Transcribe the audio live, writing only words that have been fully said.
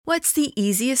What's the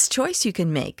easiest choice you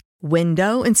can make?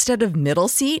 Window instead of middle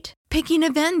seat? Picking a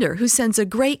vendor who sends a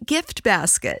great gift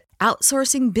basket?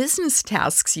 Outsourcing business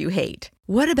tasks you hate?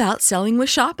 What about selling with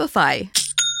Shopify?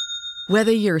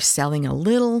 Whether you're selling a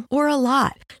little or a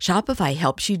lot, Shopify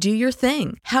helps you do your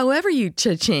thing, however you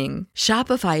cha-ching.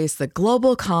 Shopify is the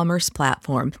global commerce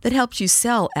platform that helps you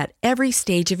sell at every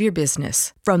stage of your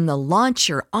business. From the launch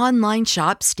your online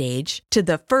shop stage to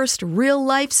the first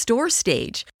real-life store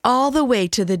stage, all the way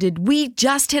to the did we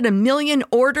just hit a million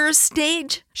orders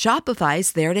stage.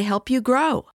 Shopify's there to help you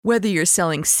grow. Whether you're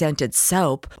selling scented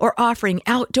soap or offering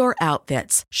outdoor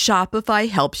outfits, Shopify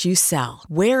helps you sell.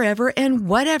 Wherever and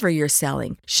whatever you're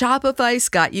selling, Shopify's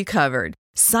got you covered.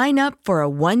 Sign up for a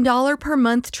 $1 per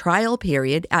month trial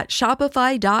period at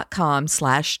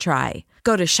shopify.com/try.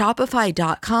 Go to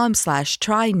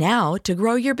shopify.com/try now to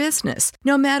grow your business,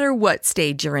 no matter what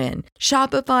stage you're in.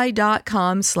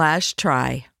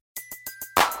 Shopify.com/try.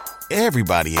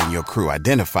 Everybody in your crew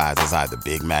identifies as either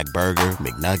Big Mac Burger,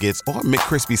 McNuggets, or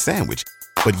McCrispy Sandwich.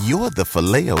 But you're the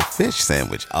Filet-O-Fish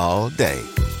Sandwich all day.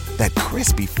 That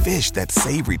crispy fish, that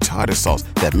savory tartar sauce,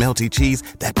 that melty cheese,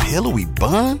 that pillowy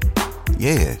bun.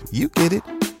 Yeah, you get it.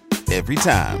 Every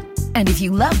time. And if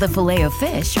you love the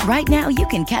Filet-O-Fish, right now you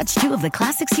can catch two of the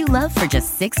classics you love for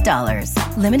just $6.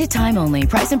 Limited time only.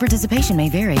 Price and participation may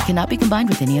vary. Cannot be combined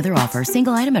with any other offer.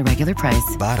 Single item at regular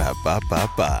price.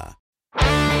 Ba-da-ba-ba-ba.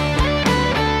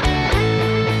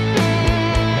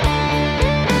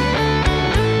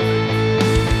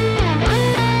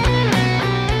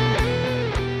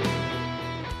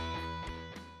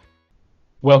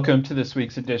 Welcome to this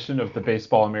week's edition of the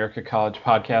Baseball America College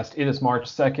Podcast. It is March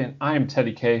 2nd. I am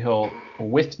Teddy Cahill.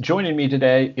 Joining me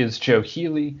today is Joe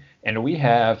Healy, and we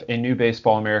have a new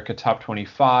Baseball America Top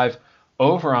 25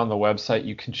 over on the website.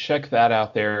 You can check that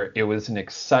out there. It was an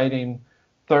exciting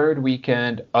third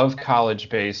weekend of college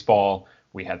baseball.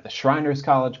 We had the Shriners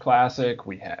College Classic.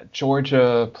 We had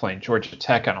Georgia playing Georgia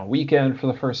Tech on a weekend for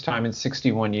the first time in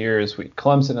 61 years. We had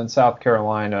Clemson and South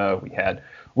Carolina. We had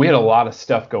a lot of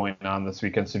stuff going on this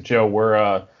weekend. So, Joe,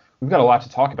 we've got a lot to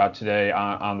talk about today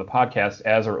on the podcast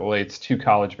as it relates to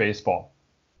college baseball.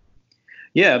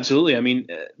 Yeah, absolutely. I mean,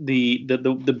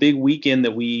 the big weekend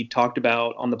that we talked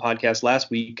about on the podcast last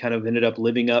week kind of ended up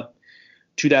living up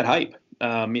to that hype.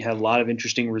 You had a lot of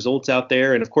interesting results out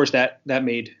there, and of course that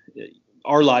made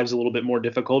our lives a little bit more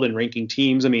difficult in ranking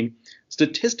teams. I mean,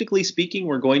 statistically speaking,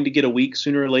 we're going to get a week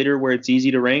sooner or later where it's easy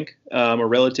to rank, or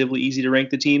relatively easy to rank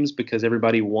the teams because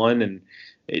everybody won and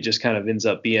it just kind of ends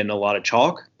up being a lot of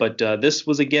chalk. But this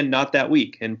was, again, not that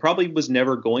week, and probably was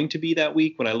never going to be that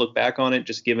week when I look back on it,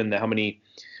 just given how many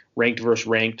ranked versus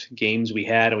ranked games we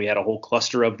had. And we had a whole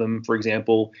cluster of them, for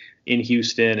example, in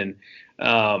Houston. And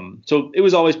so it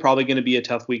was always probably going to be a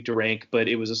tough week to rank, but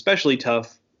it was especially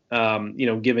tough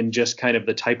given just kind of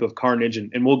the type of carnage,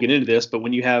 and we'll get into this, but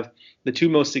when you have the two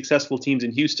most successful teams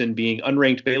in Houston being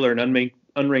unranked Baylor and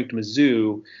unranked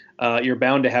Mizzou, you're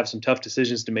bound to have some tough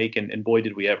decisions to make, and boy,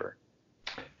 did we ever.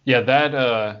 Yeah,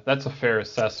 that's a fair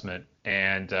assessment.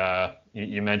 And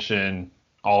you mentioned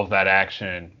all of that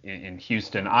action in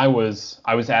Houston. I was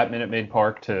at Minute Maid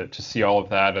Park to see all of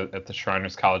that at the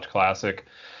Shriners College Classic.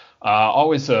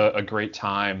 Always a great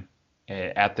time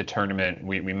at the tournament.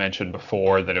 We mentioned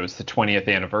before that it was the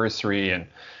 20th anniversary, and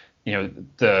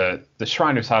the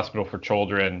Shriners Hospital for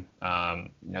Children,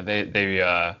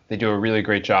 they do a really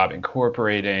great job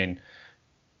incorporating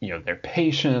their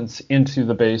patients into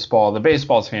the baseball. The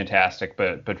baseball is fantastic,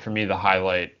 but for me the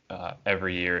highlight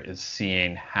every year is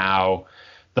seeing how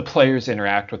the players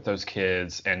interact with those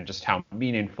kids and just how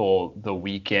meaningful the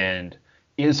weekend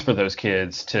is for those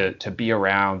kids to be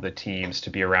around the teams, to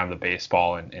be around the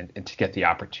baseball, and to get the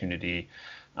opportunity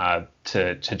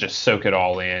to just soak it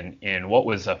all in what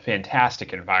was a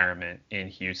fantastic environment in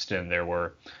Houston. There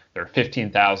were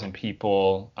 15,000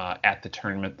 people at the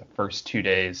tournament the first 2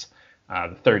 days.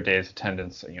 The third day's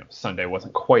attendance, Sunday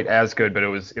wasn't quite as good, but it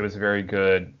was very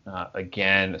good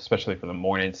again, especially for the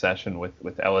morning session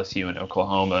with LSU and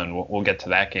Oklahoma, and we'll get to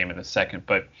that game in a second.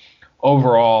 But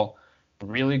overall,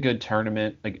 really good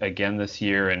tournament again this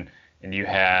year, and you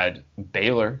had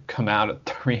Baylor come out at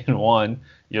 3-1.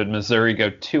 You had Missouri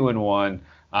go 2-1.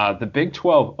 The Big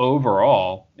 12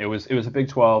 overall, it was a Big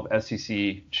 12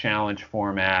 SEC challenge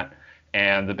format,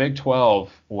 and the Big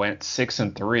 12 went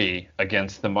 6-3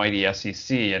 against the mighty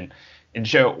SEC. And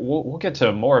Joe, we'll get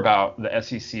to more about the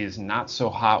SEC's not so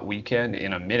hot weekend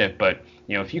in a minute, but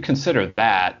if you consider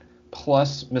that,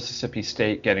 plus Mississippi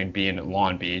State getting beaten at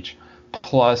Long Beach,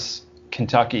 plus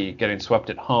Kentucky getting swept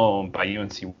at home by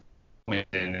UNC,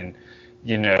 and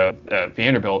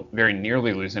Vanderbilt very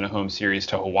nearly losing a home series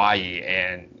to Hawaii,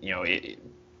 and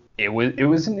it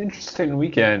was an interesting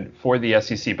weekend for the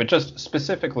SEC, but just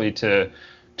specifically to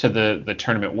the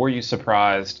tournament, were you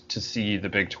surprised to see the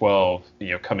Big 12,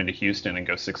 come into Houston and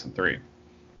go 6-3?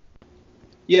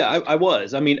 Yeah, I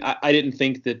was. I mean, I didn't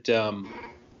think that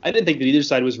either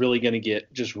side was really going to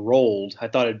get just rolled. I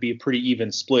thought it'd be a pretty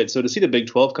even split. So to see the Big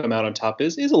 12 come out on top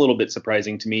is a little bit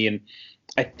surprising to me. And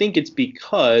I think it's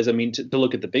because, I mean, to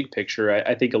look at the big picture,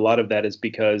 I think a lot of that is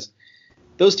because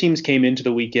those teams came into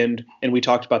the weekend, and we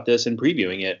talked about this in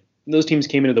previewing it. Those teams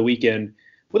came into the weekend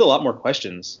with a lot more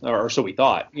questions, or so we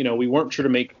thought. We weren't sure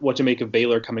what to make of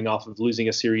Baylor coming off of losing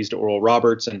a series to Oral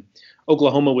Roberts, and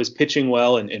Oklahoma was pitching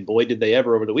well, and boy, did they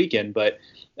ever over the weekend. But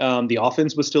the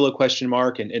offense was still a question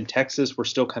mark, and Texas, we're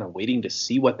still kind of waiting to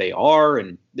see what they are,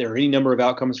 and there are any number of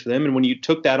outcomes for them. And when you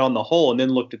took that on the whole and then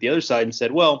looked at the other side and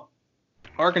said, well,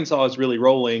 Arkansas is really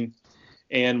rolling,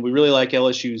 and we really like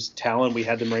LSU's talent. We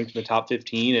had them ranked in the top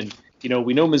 15, and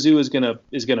we know Mizzou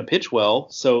is gonna pitch well,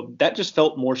 so that just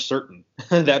felt more certain,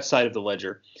 that side of the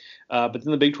ledger. But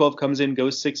then the Big 12 comes in,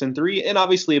 goes 6-3, and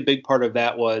obviously a big part of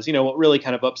that was, what really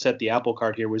kind of upset the apple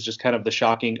cart here was just kind of the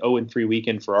shocking 0-3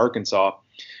 weekend for Arkansas,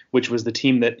 which was the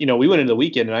team that, we went into the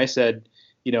weekend and I said,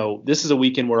 this is a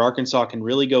weekend where Arkansas can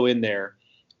really go in there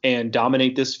and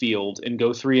dominate this field and go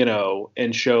 3-0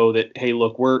 and show that, hey,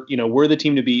 look, we're the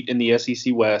team to beat in the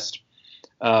SEC West.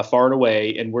 Far and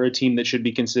away, and we're a team that should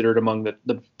be considered among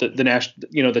the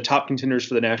national, the top contenders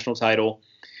for the national title.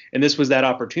 And this was that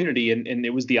opportunity, and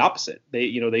it was the opposite. They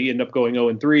end up going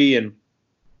 0-3,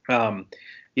 and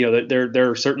there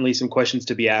are certainly some questions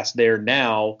to be asked there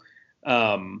now.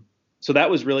 So that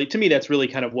was really, to me, that's really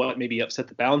kind of what maybe upset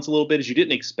the balance a little bit, is you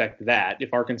didn't expect that.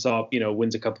 If Arkansas,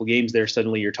 wins a couple games there,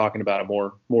 suddenly you're talking about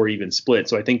a more even split.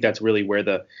 So I think that's really where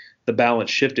the balance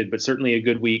shifted, but certainly a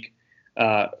good week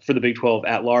for the Big 12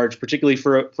 at large, particularly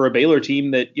for a Baylor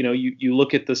team that, you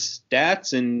look at the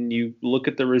stats and you look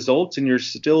at the results and you're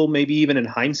still, maybe even in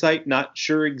hindsight, not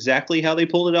sure exactly how they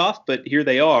pulled it off, but here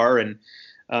they are. And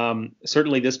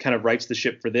certainly this kind of rights the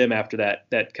ship for them after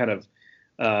that kind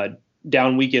of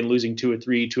down weekend, losing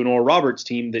 2-3 to an Oral Roberts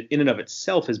team that in and of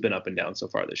itself has been up and down so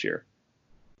far this year.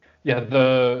 Yeah,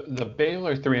 the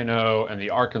Baylor 3-0 and the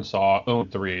Arkansas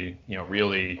 0-3,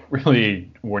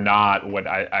 really were not what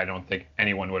I don't think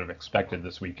anyone would have expected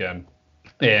this weekend.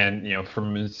 And, for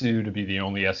Mizzou to be the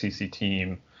only SEC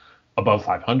team above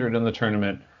 500 in the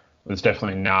tournament was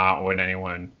definitely not what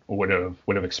anyone would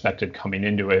have expected coming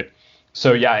into it.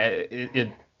 So yeah,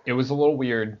 it was a little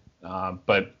weird,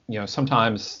 but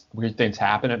sometimes weird things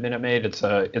happen at Minute Maid. It's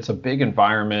a big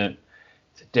environment.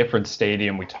 It's a different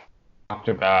stadium. We talked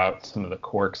about some of the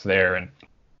quirks there, and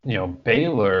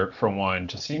Baylor, for one,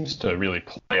 just seems to really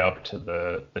play up to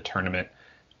the tournament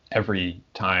every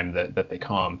time that they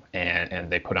come, and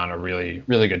they put on a really,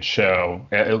 really good show,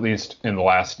 at least in the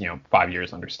last 5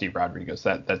 years under Steve Rodriguez.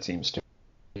 That seems to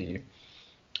be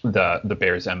the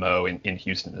Bears' MO in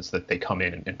Houston, is that they come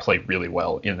in and play really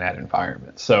well in that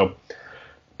environment. So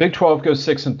Big 12 goes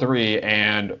 6-3,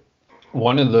 and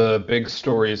one of the big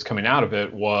stories coming out of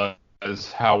it was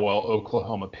how well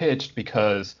Oklahoma pitched,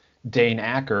 because Dane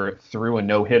Acker threw a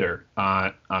no-hitter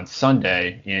on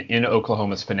Sunday in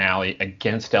Oklahoma's finale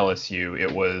against LSU.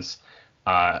 It was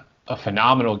a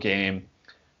phenomenal game.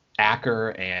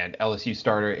 Acker and LSU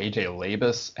starter A.J.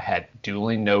 Labus had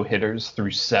dueling no-hitters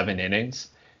through 7 innings.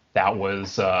 That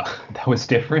was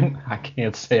different. I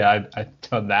can't say I've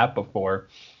done that before.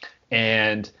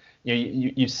 And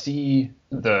you see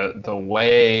the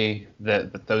way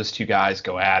that those two guys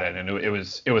go at it, and it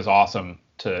was awesome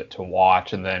to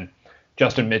watch. And then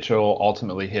Justin Mitchell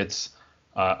ultimately hits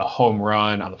a home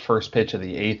run on the first pitch of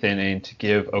the 8th inning to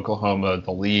give Oklahoma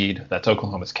the lead. That's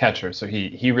Oklahoma's catcher, so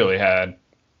he really had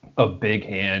a big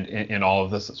hand in all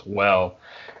of this as well.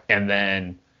 And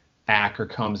then Acker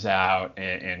comes out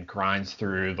and grinds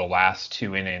through the last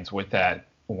 2 innings with that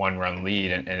 1-run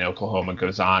lead, and Oklahoma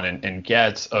goes on and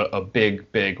gets a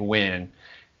big win.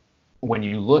 When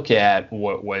you look at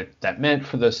what that meant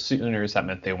for the Sooners, that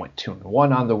meant they went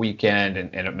 2-1 on the weekend,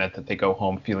 and it meant that they go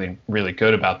home feeling really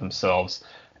good about themselves.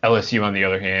 LSU, on the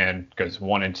other hand, goes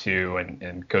 1-2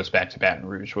 and goes back to Baton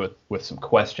Rouge with some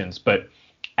questions. But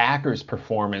Acker's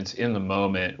performance in the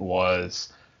moment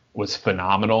was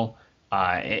phenomenal,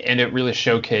 and it really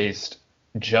showcased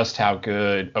just how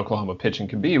good Oklahoma pitching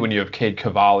can be when you have Cade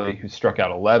Cavalli, who struck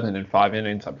out 11 in 5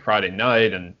 innings on Friday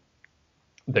night, and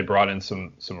they brought in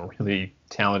some really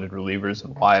talented relievers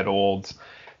and Wyatt Olds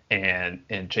and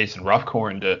Jason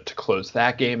Ruffcorn to close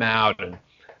that game out. And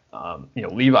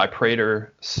Levi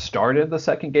Prater started the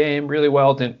second game really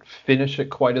well, didn't finish it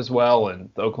quite as well, and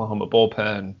the Oklahoma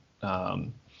bullpen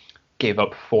gave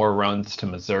up 4 runs to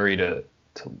Missouri to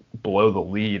blow the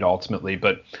lead ultimately.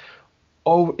 But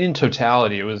in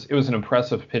totality, it was an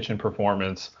impressive pitching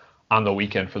performance on the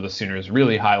weekend for the Sooners,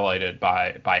 really highlighted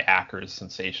by Acker's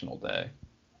sensational day.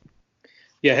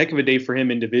 Yeah, heck of a day for him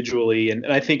individually, and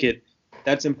I think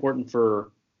that's important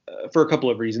for a couple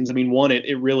of reasons. I mean, one,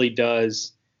 it really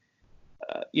does,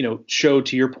 show,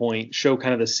 to your point, show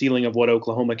kind of the ceiling of what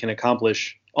Oklahoma can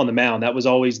accomplish on the mound. That was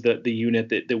always the unit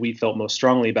that we felt most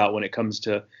strongly about when it comes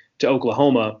to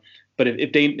Oklahoma. But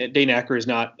if Dane Acker is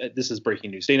not, this is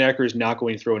breaking news, Dane Acker is not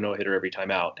going to throw a no-hitter every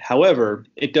time out. However,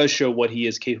 it does show what he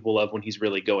is capable of when he's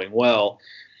really going well.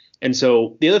 And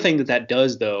so the other thing that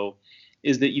does, though,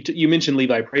 is that you mentioned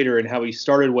Levi Prater and how he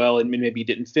started well and maybe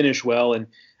didn't finish well. And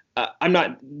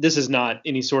this is not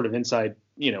any sort of inside,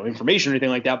 information or anything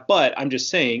like that, but I'm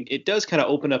just saying it does kind of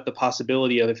open up the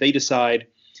possibility of, if they decide,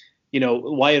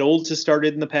 Wyatt Olds has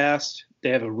started in the past, they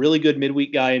have a really good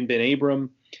midweek guy in Ben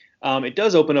Abram. It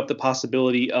does open up the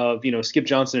possibility of, Skip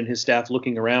Johnson and his staff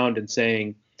looking around and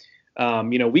saying,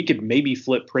 we could maybe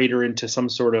flip Prater into some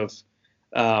sort of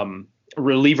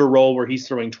reliever role where he's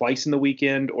throwing twice in the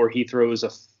weekend, or he throws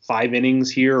 5 innings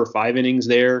here or 5 innings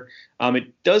there.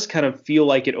 It does kind of feel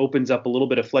like it opens up a little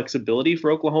bit of flexibility for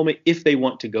Oklahoma if they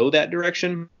want to go that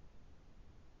direction.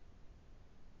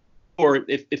 Or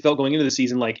if it felt going into the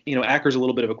season like, Acker's a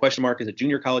little bit of a question mark as a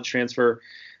junior college transfer.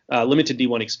 Limited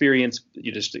D1 experience,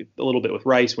 just a little bit with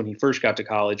Rice when he first got to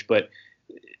college. But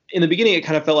in the beginning, it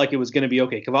kind of felt like it was going to be,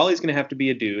 okay, Cavalli's going to have to be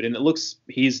a dude. And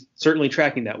he's certainly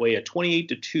tracking that way. A 28-2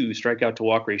 strikeout to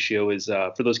walk ratio is,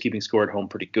 for those keeping score at home,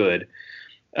 pretty good.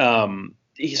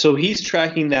 So he's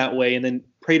tracking that way. And then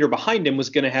Prater behind him was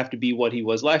going to have to be what he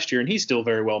was last year. And he still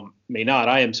very well may not.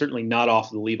 I am certainly not off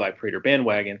the Levi Prater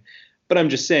bandwagon. But I'm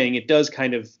just saying it does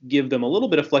kind of give them a little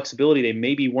bit of flexibility they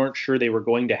maybe weren't sure they were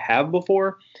going to have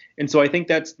before. And so I think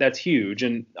that's huge.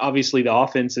 And obviously the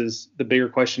offense is the bigger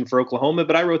question for Oklahoma.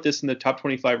 But I wrote this in the top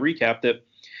 25 recap that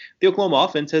the Oklahoma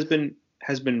offense has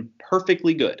been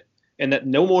perfectly good, and that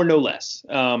no more, no less.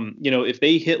 If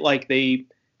they hit like they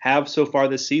have so far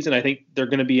this season, I think they're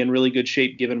going to be in really good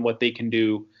shape given what they can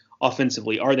do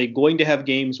offensively. Are they going to have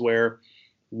games where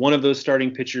one of those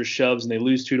starting pitchers shoves and they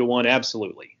lose 2-1?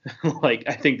 Absolutely.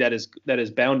 I think that is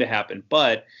bound to happen.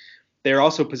 But they're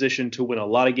also positioned to win a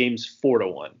lot of games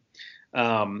 4-1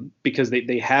 because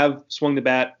they have swung the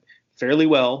bat fairly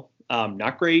well.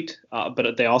 Not great,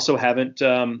 but they also haven't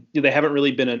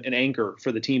really been an anchor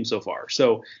for the team so far.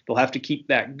 So they'll have to keep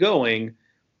that going.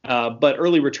 But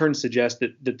early returns suggest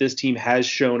that this team has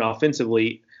shown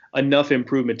offensively enough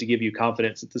improvement to give you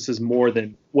confidence that this is more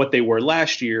than what they were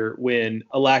last year, when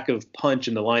a lack of punch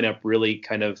in the lineup really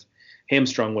kind of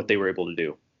hamstrung what they were able to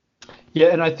do. Yeah,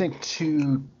 and I think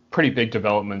two pretty big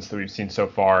developments that we've seen so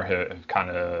far have kind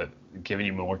of given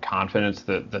you more confidence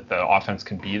that the offense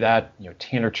can be that.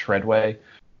 Tanner Treadway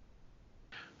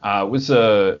was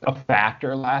a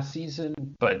factor last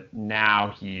season, but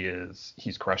now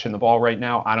he's crushing the ball right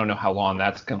now. I don't know how long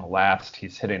that's going to last.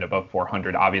 He's hitting above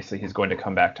 400. Obviously, he's going to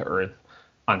come back to earth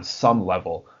on some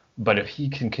level. But if he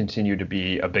can continue to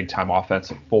be a big-time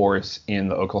offensive force in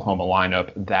the Oklahoma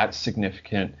lineup, that's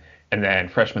significant. And then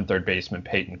freshman third baseman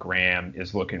Peyton Graham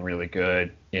is looking really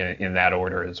good in that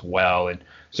order as well. And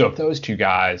so if those two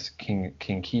guys can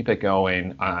keep it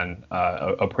going on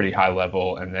a pretty high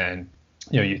level, and then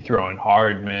you throw in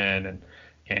Hardman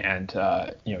and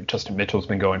Justin Mitchell's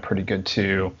been going pretty good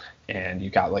too, and you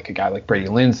got like a guy like Brady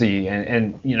Lindsey,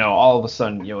 and all of a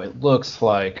sudden it looks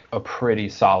like a pretty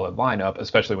solid lineup,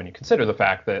 especially when you consider the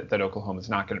fact that Oklahoma's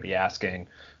not going to be asking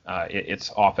its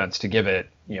offense to give it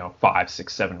 5,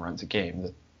 6, 7 runs a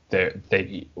game.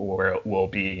 They will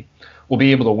be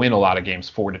able to win a lot of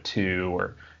games 4-2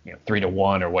 or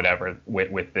 3-1 or whatever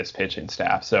with this pitching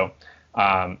staff. So.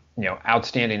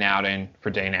 Outstanding outing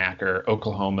for Dane Acker,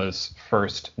 Oklahoma's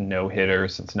first no-hitter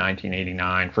since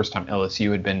 1989, first time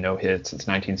LSU had been no-hit since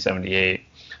 1978,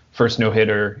 first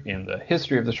no-hitter in the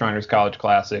history of the Shriners College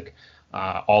Classic.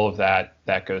 All of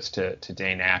that goes to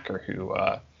Dane Acker, who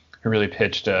really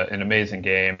pitched an amazing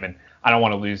game. And I don't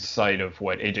want to lose sight of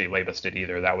what AJ Labus did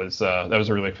either. That was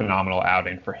a really phenomenal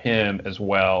outing for him as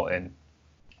well, and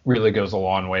really goes a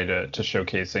long way to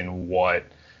showcasing what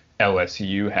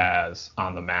LSU has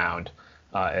on the mound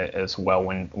as well.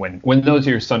 When those are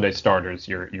your Sunday starters,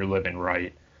 you're living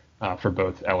right for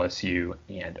both LSU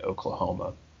and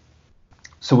Oklahoma.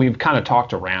 So we've kind of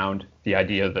talked around the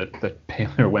idea that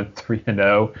Baylor went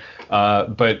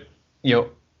 3-0, but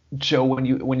Joe, when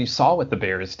you saw what the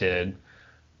Bears did,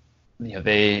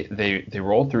 they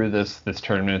rolled through this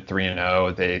tournament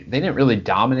 3-0. They didn't really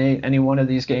dominate any one of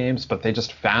these games, but they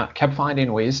just kept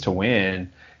finding ways to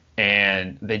win.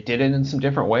 And they did it in some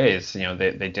different ways.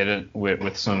 They did it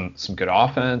with some good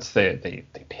offense. They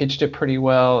pitched it pretty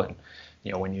well. And,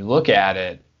 when you look at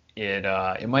it,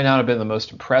 it might not have been the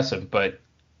most impressive, but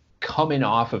coming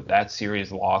off of that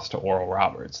series loss to Oral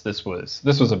Roberts, this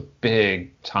was a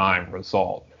big time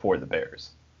result for the Bears.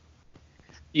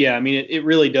 Yeah, I mean, it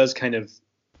really does kind of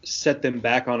set them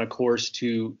back on a course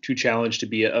to challenge to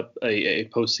be a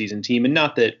postseason team, and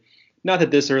not that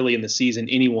this early in the season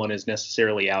anyone is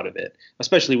necessarily out of it,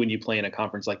 especially when you play in a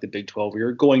conference like the Big 12, where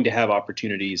you're going to have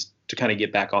opportunities to kind of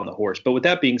get back on the horse. But with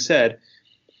that being said,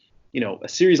 a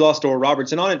series loss to Oral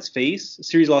Roberts, and on its face, a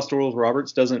series loss to Oral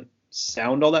Roberts doesn't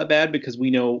sound all that bad because we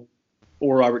know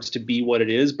Oral Roberts to be what it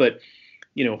is. But,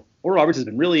 Oral Roberts has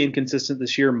been really inconsistent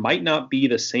this year, might not be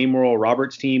the same Oral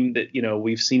Roberts team that,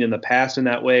 we've seen in the past in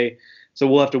that way. So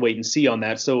we'll have to wait and see on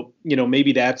that. So,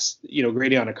 maybe that's,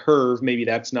 grading on a curve. Maybe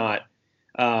that's not,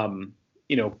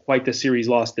 quite the series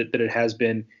loss that it has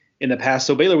been in the past.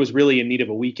 So Baylor was really in need of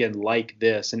a weekend like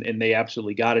this, and they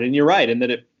absolutely got it. And you're right in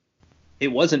that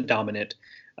it wasn't dominant.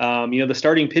 The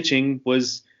starting pitching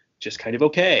was just kind of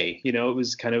okay. It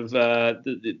was kind of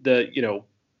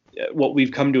what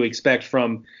we've come to expect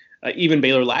from even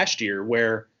Baylor last year,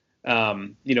 where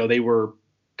they were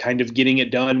kind of getting it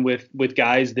done with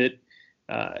guys that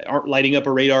aren't lighting up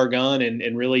a radar gun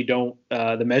and really don't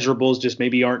the measurables just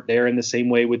maybe aren't there in the same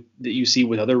way that you see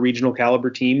with other regional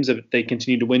caliber teams if they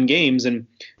continue to win games. And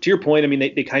to your point, I mean,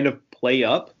 they kind of play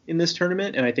up in this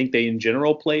tournament, and I think they in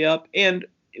general play up. And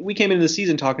we came into the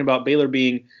season talking about Baylor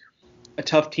being a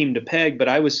tough team to peg, but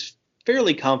I was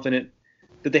fairly confident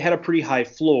that they had a pretty high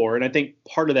floor. And I think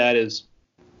part of that is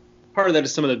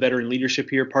some of the veteran leadership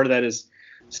here. Part of that is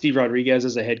Steve Rodriguez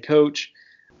as a head coach.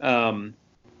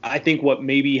 I think what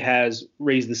maybe has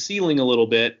raised the ceiling a little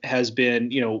bit has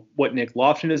been, what Nick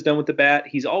Lofton has done with the bat.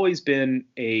 He's always been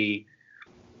a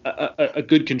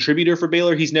good contributor for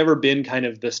Baylor. He's never been kind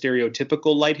of the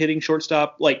stereotypical light hitting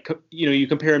shortstop. Like, you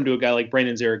compare him to a guy like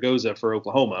Brandon Zaragoza for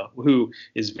Oklahoma, who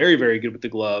is very, very good with the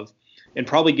glove and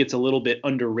probably gets a little bit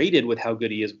underrated with how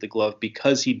good he is with the glove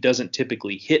because he doesn't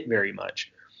typically hit very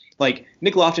much. Like,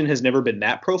 Nick Lofton has never been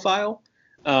that profile.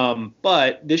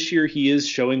 But this year he is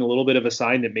showing a little bit of a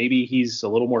sign that maybe he's a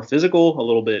little more physical, a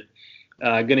little bit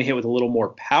going to hit with a little more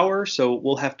power. So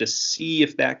we'll have to see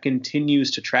if that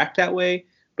continues to track that way.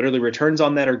 But early returns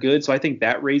on that are good. So I think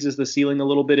that raises the ceiling a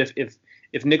little bit.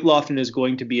 If Nick Lofton is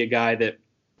going to be a guy that,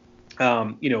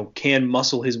 can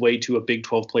muscle his way to a Big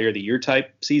 12 Player of the Year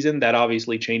type season, that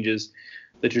obviously changes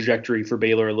the trajectory for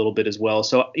Baylor a little bit as well.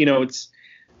 So, it's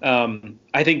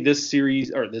I think this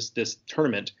series or this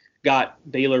tournament got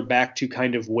Baylor back to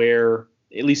kind of where,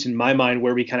 at least in my mind,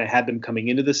 where we kind of had them coming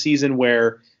into the season,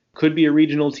 where could be a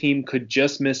regional team, could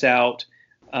just miss out.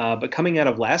 But coming out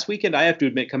of last weekend, I have to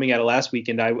admit,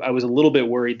 I was a little bit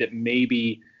worried that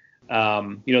maybe,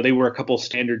 they were a couple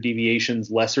standard deviations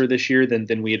lesser this year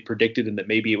than we had predicted, and that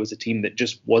maybe it was a team that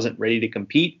just wasn't ready to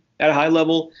compete at a high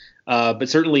level. But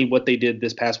certainly what they did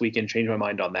this past weekend changed my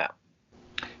mind on that.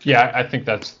 Yeah, I think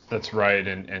that's right.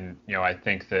 And I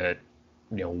think that,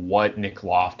 what Nick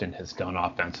Lofton has done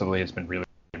offensively has been really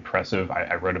impressive.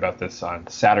 I wrote about this on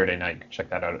Saturday night. You can check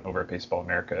that out over at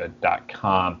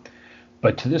baseballamerica.com.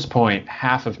 But to this point,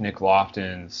 half of Nick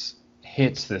Lofton's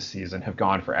hits this season have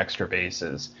gone for extra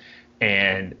bases.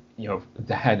 And,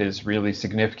 that is really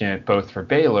significant both for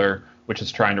Baylor, which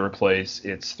is trying to replace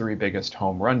its three biggest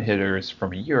home run hitters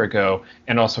from a year ago,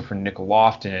 and also for Nick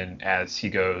Lofton as he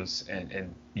goes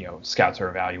and scouts are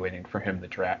evaluating for him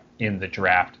in the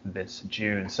draft this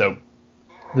June. So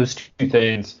those two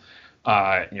things,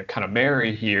 kind of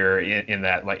marry here in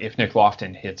that, like, if Nick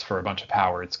Lofton hits for a bunch of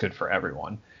power, it's good for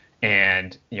everyone.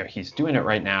 And, he's doing it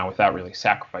right now without really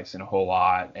sacrificing a whole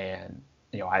lot. And,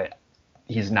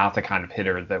 he's not the kind of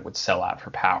hitter that would sell out for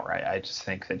power. I just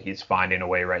think that he's finding a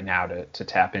way right now to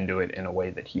tap into it in a way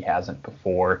that he hasn't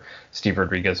before. Steve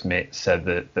Rodriguez said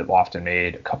that Lofton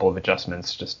made a couple of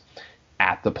adjustments just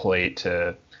at the plate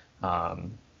to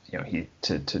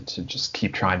just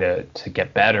keep trying to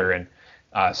get better.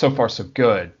 And so far so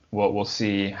good. We'll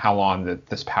see how long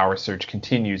this power surge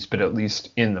continues, but at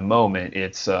least in the moment,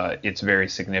 it's very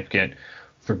significant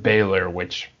for Baylor,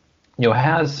 which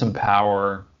has some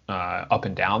power up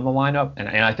and down the lineup, and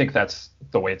I think that's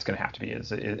the way it's going to have to be.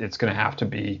 It's going to have to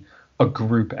be a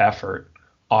group effort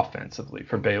offensively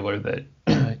for Baylor. That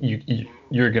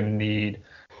you're going to need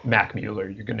Mac Mueller,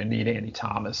 you're going to need Andy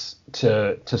Thomas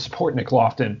to support Nick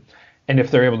Lofton. And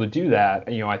if they're able to do that,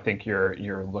 I think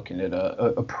you're looking at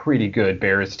a pretty good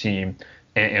Bears team,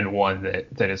 and one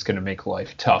that is going to make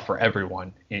life tough for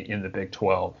everyone in the Big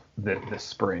 12 this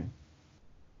spring.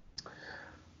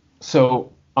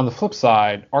 So On the flip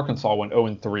side, Arkansas went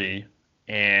 0-3,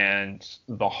 and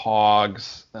the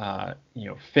Hogs,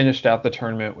 finished out the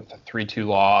tournament with a 3-2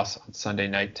 loss on Sunday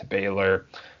night to Baylor.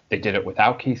 They did it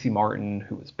without Casey Martin,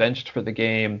 who was benched for the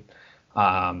game.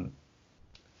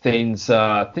 Things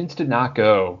did not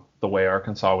go the way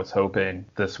Arkansas was hoping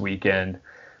this weekend.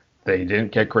 They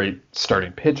didn't get great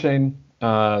starting pitching.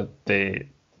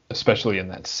 Especially in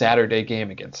that Saturday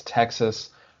game against Texas,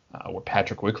 where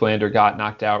Patrick Wicklander got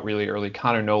knocked out really early.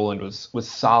 Connor Noland was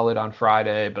solid on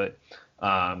Friday, but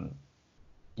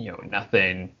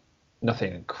nothing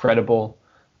incredible.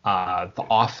 The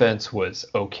offense was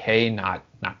okay, not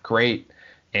great,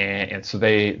 and so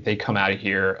they come out of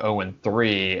here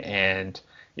 0-3, and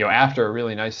after a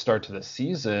really nice start to the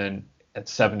season at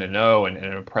 7-0 and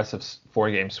an impressive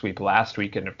 4-game sweep last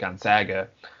weekend of Gonzaga.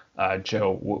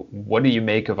 Joe, what do you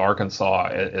make of Arkansas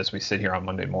as we sit here on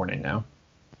Monday morning now?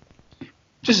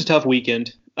 Just a tough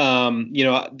weekend.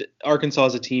 Arkansas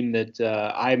is a team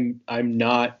that I'm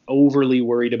not overly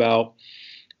worried about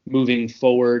moving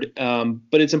forward.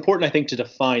 But it's important, I think, to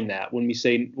define that when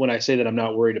I say that I'm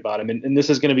not worried about them. And this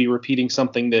is going to be repeating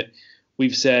something that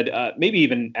we've said, maybe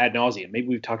even ad nauseum. Maybe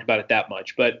we've talked about it that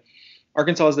much. But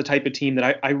Arkansas is the type of team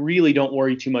that I really don't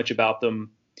worry too much about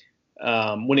them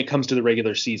when it comes to the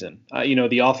regular season.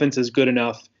 The offense is good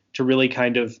enough to really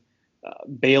kind of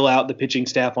bail out the pitching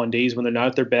staff on days when they're not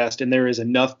at their best, and there is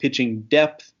enough pitching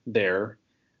depth there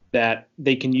that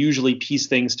they can usually piece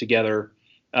things together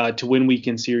to win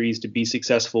weekend series, to be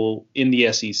successful in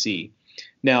the SEC.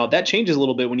 Now, that changes a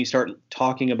little bit when you start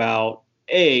talking about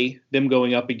them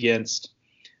going up against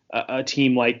a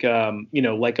team like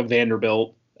like a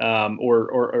Vanderbilt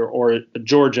or a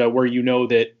Georgia, where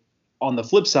that on the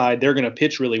flip side, they're going to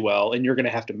pitch really well, and you're going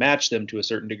to have to match them to a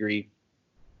certain degree.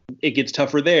 It gets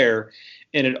tougher there,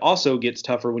 and it also gets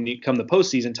tougher when you come the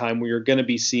postseason time, where you're going to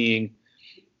be seeing,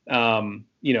 Friday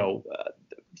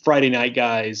night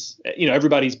guys,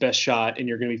 everybody's best shot, and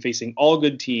you're going to be facing all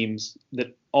good teams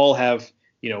that all have,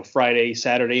 Friday,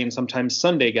 Saturday, and sometimes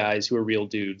Sunday guys who are real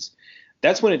dudes.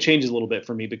 That's when it changes a little bit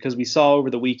for me, because we saw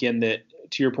over the weekend that,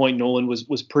 to your point, Nolan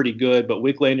was pretty good, but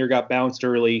Wicklander got bounced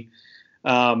early.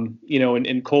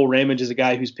 And Cole Ramage is a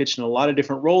guy who's pitched in a lot of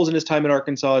different roles in his time at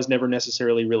Arkansas, has never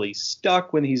necessarily really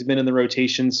stuck when he's been in the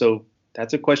rotation. So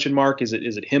that's a question mark. Is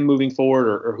it him moving forward,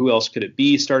 or who else could it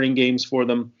be starting games for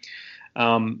them?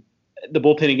 The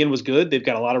bullpen again was good. They've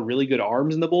got a lot of really good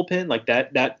arms in the bullpen. Like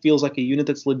that feels like a unit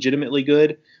that's legitimately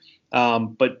good.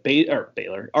 But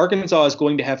Baylor, Arkansas is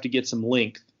going to have to get some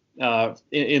length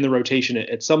in the rotation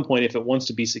at some point if it wants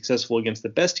to be successful against the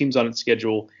best teams on its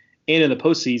schedule and in the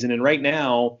postseason. And right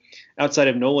now, outside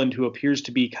of Noland, who appears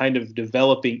to be kind of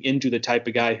developing into the type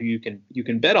of guy who you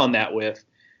can bet on that with,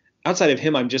 outside of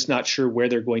him, I'm just not sure where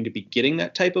they're going to be getting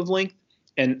that type of length.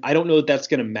 And I don't know that that's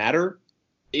going to matter,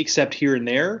 except here and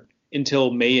there,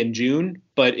 until May and June.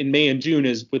 But in May and June,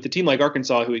 is with a team like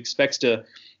Arkansas, who expects to,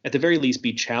 at the very least,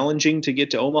 be challenging to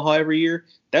get to Omaha every year,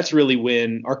 that's really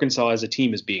when Arkansas as a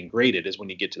team is being graded, is when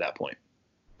you get to that point.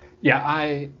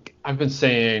 Yeah, I've been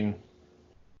saying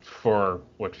for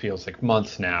what feels like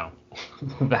months now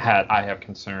that I have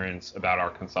concerns about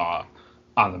Arkansas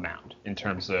on the mound in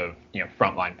terms of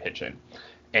frontline pitching,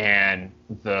 and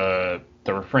the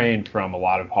refrain from a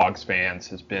lot of Hogs fans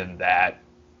has been that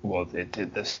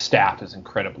the staff is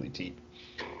incredibly deep,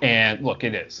 and look,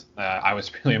 it is. I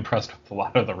was really impressed with a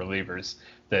lot of the relievers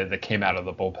that came out of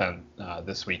the bullpen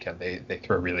this weekend. They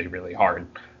throw really, really hard,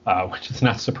 which is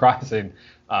not surprising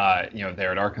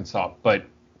there at Arkansas, but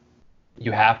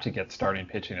you have to get starting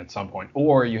pitching at some point,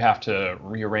 or you have to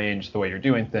rearrange the way you're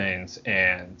doing things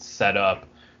and set up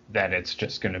that it's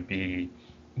just going to be,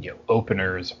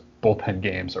 openers, bullpen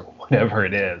games, or whatever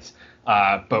it is.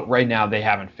 But right now they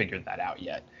haven't figured that out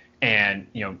yet. And,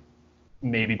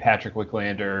 maybe Patrick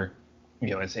Wicklander,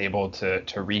 is able to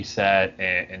reset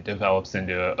and develops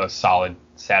into a solid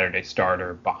Saturday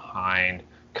starter behind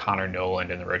Connor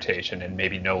Noland in the rotation, and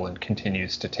maybe Noland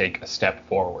continues to take a step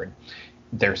forward.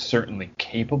 They're certainly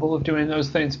capable of doing those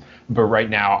things, but right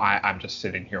now I'm just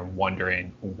sitting here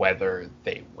wondering whether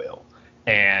they will.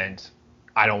 And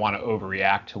I don't want to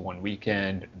overreact to one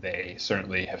weekend. They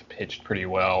certainly have pitched pretty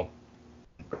well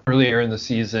earlier in the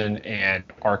season, and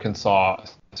Arkansas,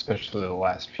 especially the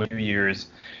last few years,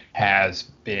 has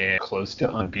been close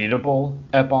to unbeatable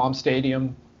at Baum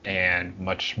Stadium and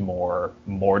much more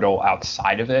mortal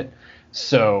outside of it.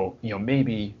 So,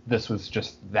 maybe this was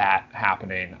just that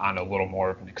happening on a little more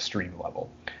of an extreme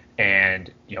level. And,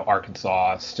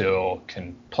 Arkansas still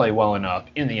can play well enough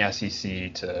in the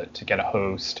SEC to get a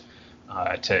host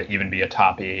to even be a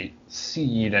top 8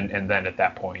 seed, and then at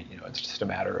that point, it's just a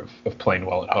matter of playing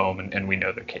well at home, and we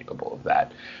know they're capable of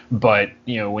that. But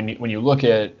when you look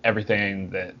at everything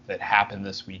that happened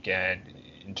this weekend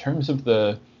in terms of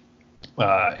the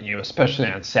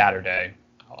especially on Saturday,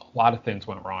 a lot of things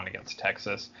went wrong against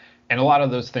Texas, and a lot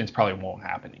of those things probably won't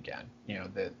happen again.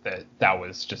 That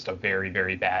was just a very,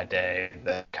 very bad day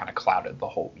that kind of clouded the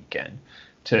whole weekend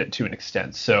to an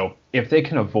extent. So if they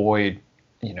can avoid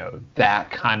that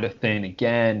kind of thing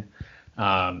again,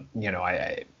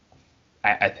 I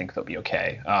think they'll be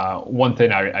okay. One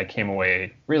thing I came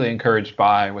away really encouraged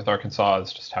by with Arkansas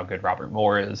is just how good Robert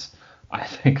Moore is. I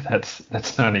think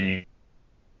that's not a unique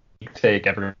take.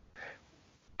 Everyone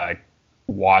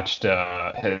watched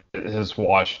has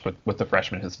watched what the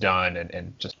freshman has done,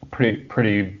 and just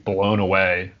pretty blown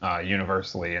away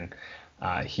universally. And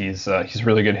he's a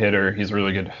really good hitter. He's a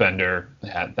really good defender.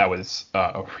 That was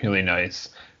a really nice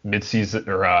mid-season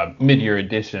or mid-year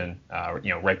addition,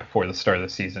 right before the start of the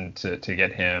season to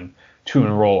get him to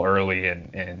enroll early,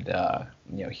 and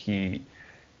he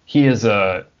is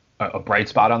a bright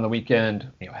spot on the weekend.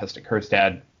 Heston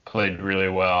Kjerstad played really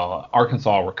well.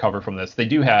 Arkansas will recover from this. They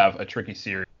do have a tricky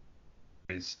series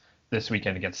this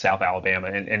weekend against South Alabama,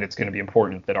 and it's going to be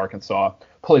important that Arkansas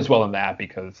plays well in that,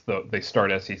 because they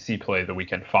start SEC play the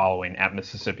weekend following at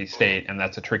Mississippi State, and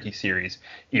that's a tricky series,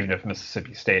 even if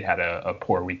Mississippi State had a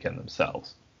poor weekend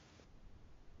themselves.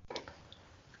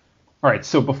 All right,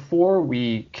 so before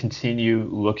we continue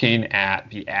looking at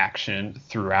the action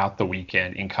throughout the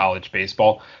weekend in college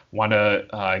baseball, want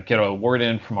to get a word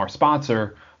in from our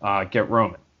sponsor, Get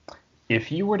Roman.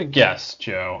 If you were to guess,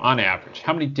 Joe, on average,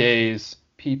 how many days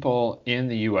people in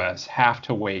the U.S. have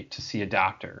to wait to see a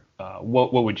doctor,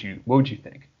 what would you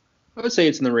think? I would say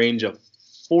it's in the range of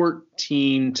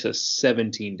 14 to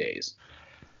 17 days.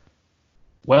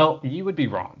 Well, you would be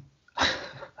wrong.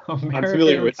 I'm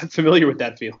familiar with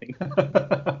that feeling.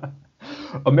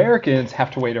 Americans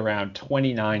have to wait around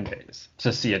 29 days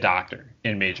to see a doctor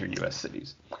in major U.S.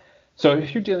 cities. So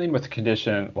if you're dealing with a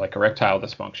condition like erectile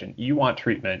dysfunction, you want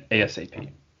treatment ASAP.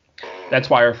 That's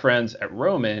why our friends at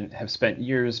Roman have spent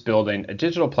years building a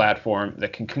digital platform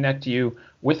that can connect you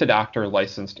with a doctor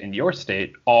licensed in your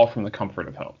state, all from the comfort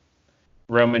of home.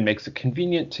 Roman makes it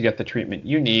convenient to get the treatment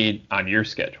you need on your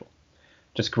schedule.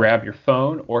 Just grab your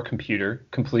phone or computer,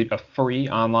 complete a free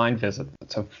online visit.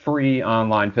 It's a free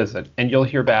online visit, and you'll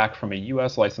hear back from a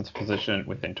U.S. licensed physician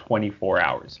within 24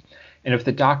 hours. And if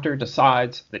the doctor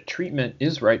decides that treatment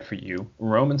is right for you,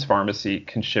 Roman's Pharmacy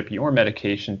can ship your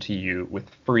medication to you with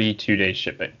free 2-day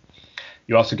shipping.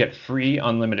 You also get free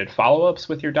unlimited follow-ups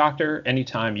with your doctor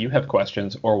anytime you have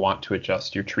questions or want to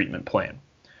adjust your treatment plan.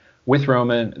 With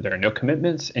Roman, there are no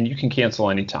commitments, and you can cancel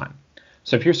anytime.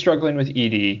 So if you're struggling with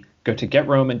ED, go to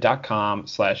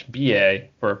getroman.com/BA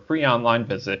for a free online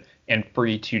visit and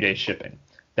free 2-day shipping.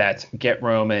 That's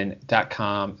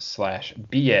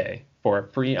getroman.com/BA for a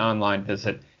free online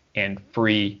visit and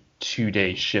free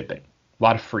 2-day shipping. A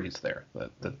lot of frees there.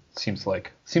 That seems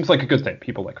like a good thing.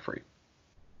 People like free.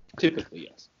 Typically,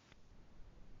 yes.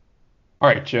 All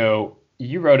right, Joe,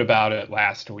 you wrote about it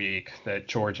last week that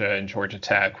Georgia and Georgia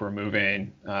Tech were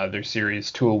moving their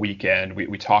series to a weekend.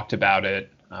 We talked about it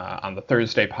on the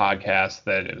Thursday podcast,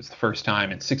 that it was the first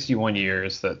time in 61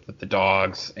 years that the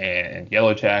Dogs and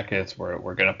Yellow Jackets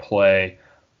were going to play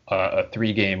a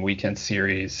 3-game weekend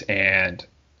series, and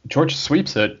Georgia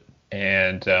sweeps it.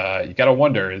 And you got to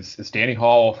wonder, is Danny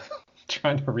Hall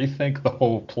trying to rethink the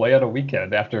whole play on a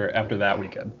weekend after that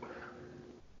weekend?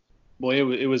 Boy,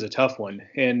 it was a tough one.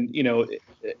 And,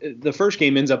 the first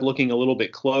game ends up looking a little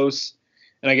bit close.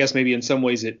 And I guess maybe in some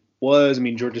ways it was. I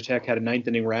mean, Georgia Tech had a 9th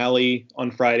inning rally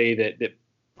on Friday that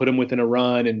put them within a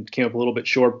run and came up a little bit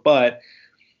short. But,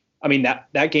 I mean,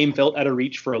 that game felt out of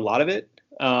reach for a lot of it.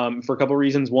 For a couple of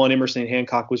reasons. One, Emerson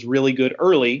Hancock was really good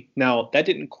early. Now, that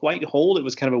didn't quite hold. It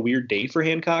was kind of a weird day for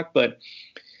Hancock, but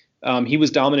he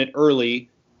was dominant early.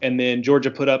 And then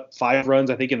Georgia put up 5 runs,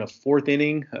 I think, in the 4th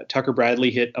inning. Tucker Bradley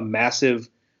hit a massive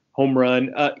home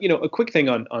run. A quick thing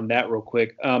on that real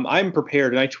quick. I'm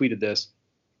prepared, and I tweeted this.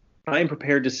 I'm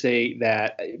prepared to say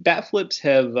that bat flips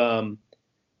have,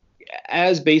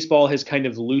 as baseball has kind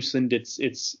of loosened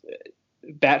its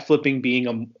bat flipping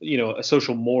being a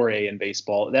social moray in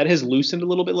baseball, that has loosened a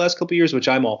little bit last couple of years, which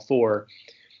I'm all for.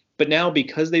 But now,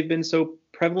 because they've been so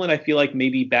prevalent, I feel like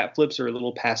maybe bat flips are a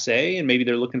little passé, and maybe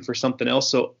they're looking for something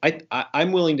else. So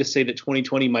I'm willing to say that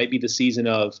 2020 might be the season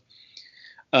of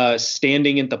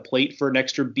standing at the plate for an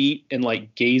extra beat and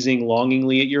like gazing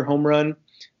longingly at your home run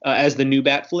as the new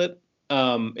bat flip.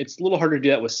 It's a little harder to do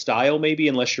that with style, maybe,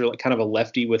 unless you're like kind of a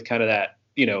lefty with kind of that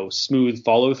smooth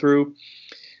follow through.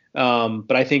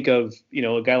 But I think of,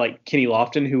 a guy like Kenny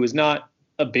Lofton, who was not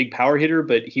a big power hitter,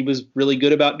 but he was really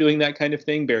good about doing that kind of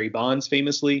thing. Barry Bonds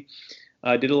famously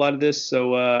did a lot of this.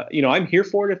 So, I'm here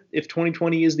for it if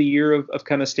 2020 is the year of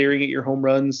kind of staring at your home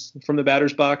runs from the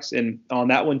batter's box. And on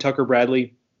that one, Tucker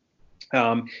Bradley,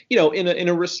 in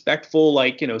a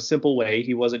respectful, simple way,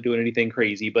 he wasn't doing anything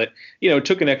crazy, but,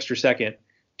 took an extra second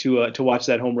to watch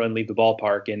that home run leave the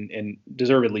ballpark, and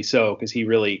deservedly so, because he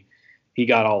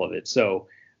got all of it. So,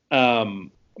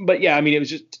 but yeah, I mean, it was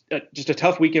just a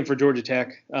tough weekend for Georgia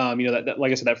Tech. That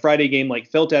like I said, that Friday game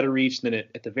felt out of reach. And then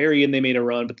at the very end, they made a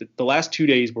run, but the last 2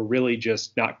 days were really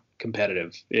just not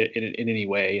competitive in any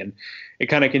way. And it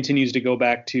kind of continues to go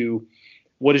back to,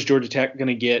 what is Georgia Tech going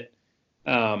to get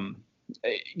on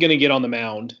the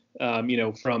mound?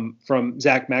 From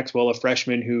Zach Maxwell, a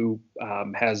freshman who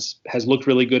has looked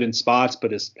really good in spots,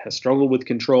 but has struggled with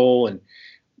control, and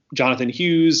Jonathan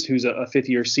Hughes, who's a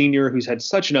fifth-year senior who's had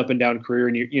such an up and down career,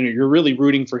 and you're really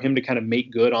rooting for him to kind of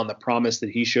make good on the promise that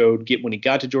he showed when he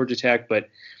got to Georgia Tech, but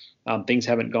things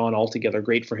haven't gone altogether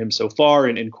great for him so far.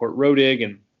 And Court Rodig,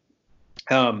 and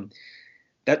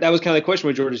that was kind of the question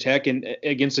with Georgia Tech, and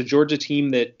against a Georgia team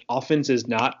that offense is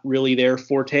not really their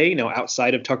forte.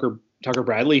 Outside of Tucker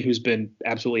Bradley, who's been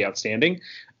absolutely outstanding,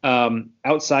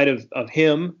 outside of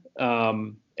him.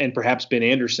 And perhaps Ben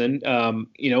Anderson,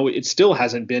 it still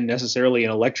hasn't been necessarily an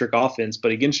electric offense,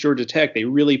 but against Georgia Tech, they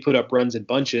really put up runs in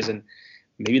bunches, and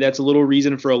maybe that's a little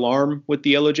reason for alarm with the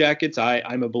Yellow Jackets.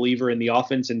 I'm a believer in the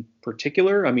offense in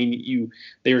particular. I mean,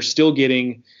 they are still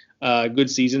getting good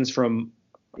seasons from,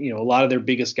 a lot of their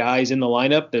biggest guys in the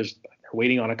lineup. They're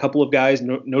waiting on a couple of guys,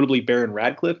 notably Barron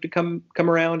Radcliffe, to come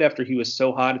around after he was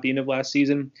so hot at the end of last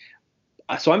season.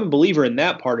 So I'm a believer in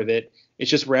that part of it. It's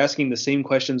just we're asking the same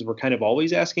questions we're kind of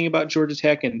always asking about Georgia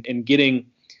Tech, and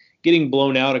getting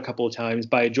blown out a couple of times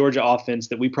by a Georgia offense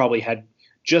that we probably had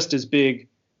just as big,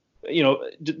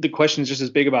 the question's just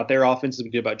as big about their offense as we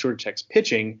did about Georgia Tech's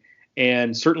pitching.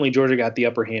 And certainly Georgia got the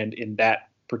upper hand in that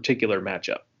particular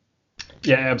matchup.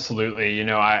 Yeah, absolutely.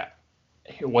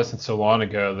 It wasn't so long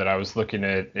ago that I was looking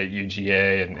at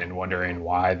UGA and wondering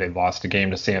why they lost a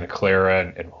game to Santa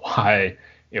Clara, and why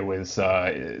it was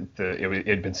it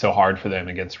had been so hard for them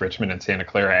against Richmond and Santa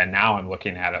Clara. And now I'm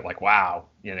looking at it like, wow,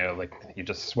 you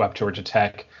just swept Georgia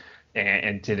Tech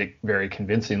and did it very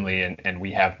convincingly. And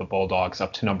we have the Bulldogs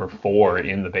up to number 4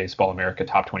 in the Baseball America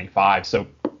Top 25. So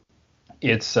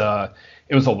it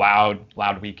was a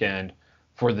loud weekend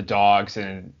for the Dogs.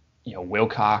 And,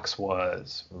 Wilcox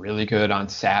was really good on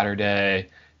Saturday,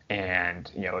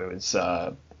 and, it was,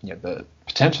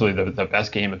 potentially the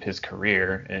best game of his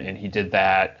career. And he did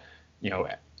that,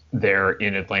 there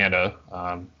in Atlanta,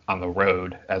 on the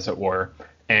road, as it were.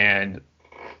 And,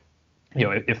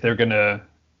 if they're going to,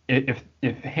 if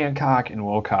Hancock and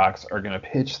Wilcox are going to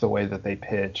pitch the way that they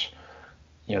pitch,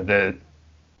 the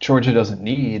Georgia doesn't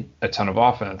need a ton of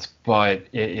offense, but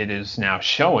it is now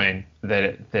showing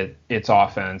that its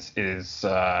offense is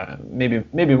maybe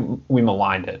we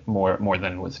maligned it more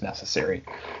than was necessary.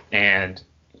 And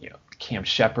Cam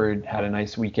Shepard had a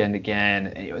nice weekend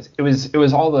again. It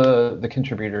was all the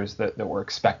contributors that we're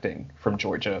expecting from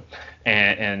Georgia,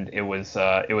 and it was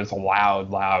a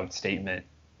loud statement,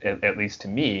 at least to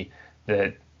me,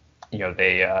 that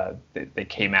they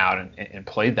came out and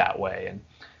played that way. And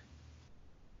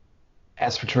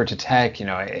as for Georgia Tech,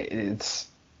 it's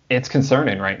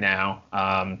concerning right now.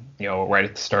 Right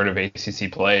at the start of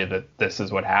ACC play, that this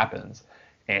is what happens,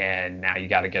 and now you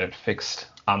got to get it fixed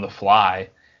on the fly.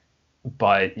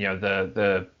 But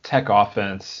the Tech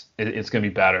offense is going to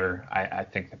be better. I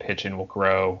think the pitching will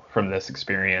grow from this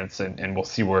experience, and we'll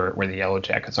see where the Yellow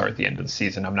Jackets are at the end of the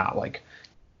season. I'm not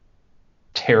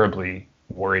terribly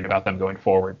worried about them going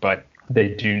forward, but they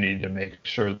do need to make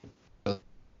sure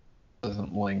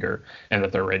doesn't linger, and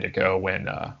that they're ready to go when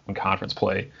conference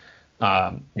play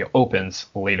opens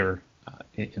later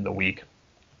in the week.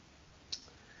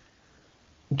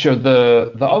 Joe,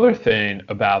 the other thing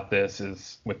about this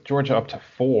is, with Georgia up to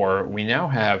 4, we now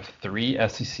have 3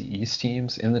 SEC East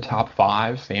teams in the top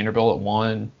 5. Vanderbilt at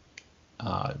 1,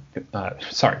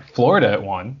 Florida at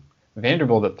 1,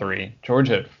 Vanderbilt at 3,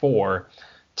 Georgia at 4.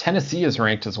 Tennessee is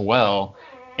ranked as well.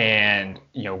 And,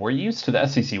 we're used to the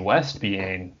SEC West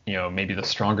being, maybe the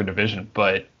stronger division,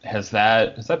 but has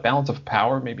that balance of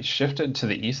power maybe shifted to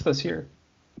the East this year?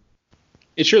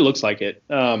 It sure looks like it.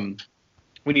 When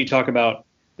you talk about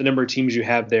the number of teams you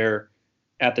have there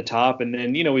at the top, and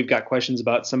then, we've got questions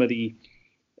about some of the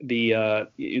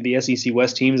SEC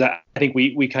West teams. I think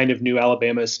we kind of knew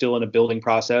Alabama is still in a building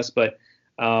process, but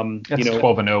that's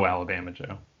 12-0 Alabama,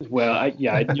 Joe. Well,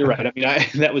 you're right. I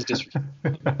mean, that was just.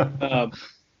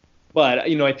 But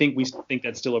I think we think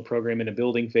that's still a program in a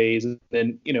building phase. And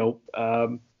then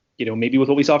maybe with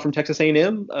what we saw from Texas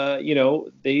A&M,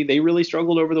 they really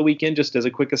struggled over the weekend. Just as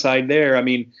a quick aside there, I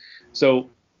mean, so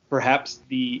perhaps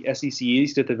the SEC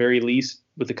East at the very least,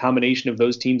 with the combination of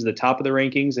those teams at the top of the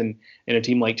rankings and a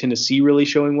team like Tennessee really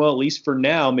showing well, at least for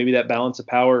now, maybe that balance of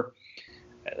power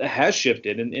has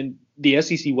shifted. And the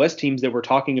SEC West teams that we're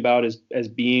talking about as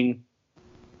being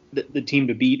the team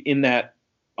to beat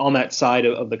on that side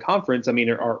of the conference, I mean,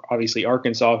 are obviously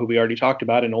Arkansas, who we already talked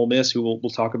about, and Ole Miss, who we'll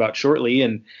talk about shortly.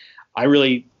 And I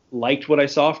really liked what I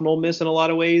saw from Ole Miss in a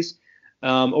lot of ways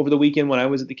over the weekend when I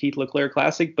was at the Keith LeClaire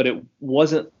Classic, but it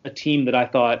wasn't a team that I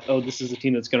thought, oh, this is a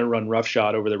team that's going to run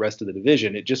roughshod over the rest of the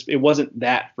division. It wasn't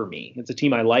that for me. It's a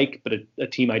team I like, but a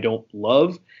team I don't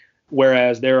love.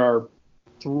 Whereas there are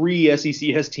 3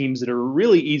 SECS teams that are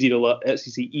really easy to love,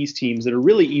 SEC East teams that are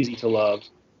really easy to love,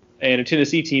 and a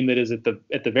Tennessee team that is at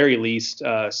the very least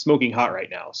smoking hot right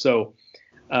now. So,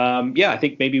 I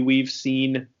think maybe we've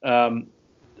seen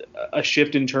a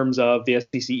shift in terms of the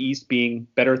SEC East being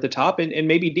better at the top and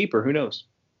maybe deeper. Who knows?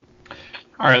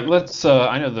 All right, let's.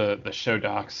 I know the show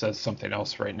doc says something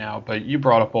else right now, but you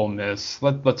brought up Ole Miss.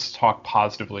 Let's talk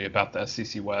positively about the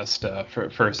SEC West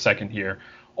for a second here.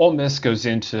 Ole Miss goes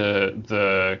into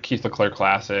the Keith LeClaire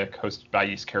Classic, hosted by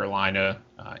East Carolina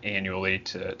annually,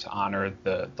 to honor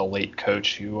the late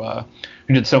coach who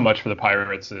did so much for the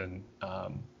Pirates, and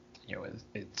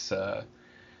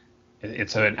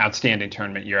it's an outstanding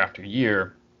tournament year after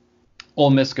year.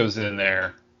 Ole Miss goes in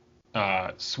there,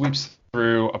 sweeps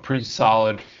through a pretty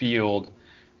solid field,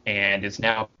 and is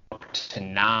now to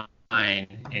 9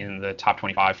 in the top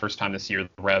 25. First time this year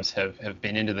the Rebs have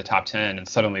been into the top 10, and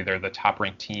suddenly they're the top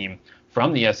ranked team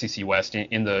from the SEC West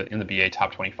in the BA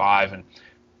top 25. And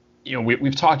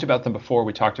we've talked about them before.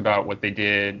 We talked about what they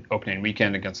did opening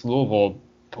weekend against Louisville,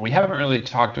 but we haven't really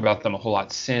talked about them a whole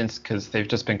lot since, because they've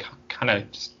just been kind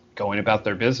of just going about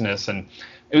their business. And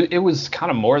it was kind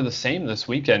of more of the same this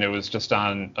weekend. It was just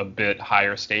on a bit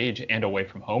higher stage and away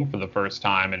from home for the first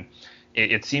time. And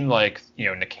it seemed like,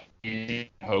 Nikhazy,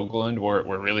 Hoagland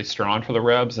were really strong for the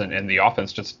Rebs, and the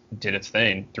offense just did its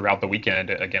thing throughout the weekend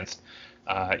against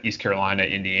East Carolina,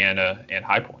 Indiana, and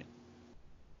High Point.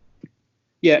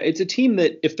 Yeah, it's a team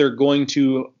that if they're going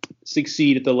to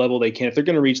succeed at the level they can, if they're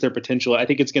going to reach their potential, I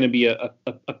think it's going to be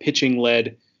a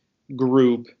pitching-led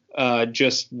group,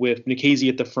 just with Nikhazy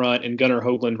at the front and Gunnar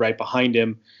Hoagland right behind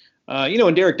him.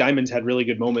 And Derek Diamond's had really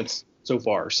good moments so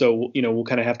far. So, we'll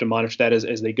kind of have to monitor that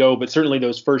as they go. But certainly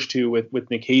those first two with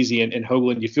Nikhazy and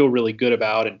Hoagland, you feel really good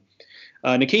about. And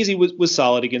Nikhazy was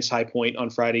solid against High Point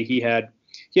on Friday. He had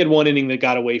one inning that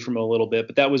got away from him a little bit,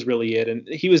 but that was really it. And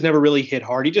he was never really hit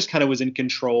hard. He just kind of was in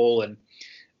control. And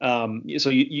so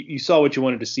you saw what you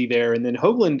wanted to see there. And then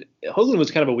Hoagland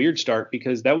was kind of a weird start,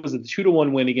 because that was a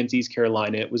 2-1 win against East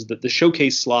Carolina. It was the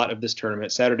showcase slot of this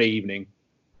tournament, Saturday evening.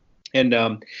 And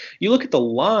you look at the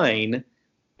line,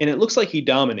 and it looks like he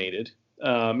dominated.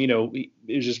 It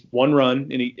was just one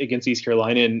run against East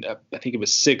Carolina, and I think it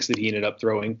was 6 that he ended up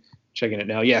throwing. Checking it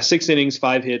now. Yeah, 6 innings,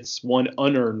 5 hits, 1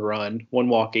 unearned run, 1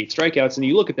 walk, 8 strikeouts. And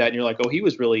you look at that and you're like, oh, he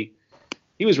was really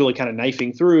kind of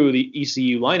knifing through the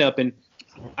ECU lineup. And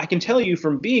I can tell you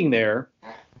from being there,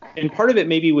 and part of it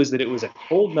maybe was that it was a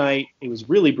cold night. It was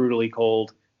really brutally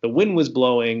cold. The wind was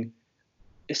blowing.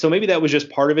 So maybe that was just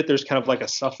part of it. There's kind of like a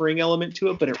suffering element to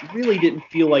it, but it really didn't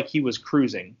feel like he was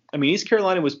cruising. I mean, East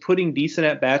Carolina was putting decent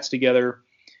at-bats together,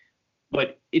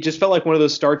 but it just felt like one of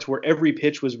those starts where every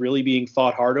pitch was really being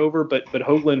fought hard over. But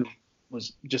Hoagland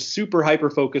was just super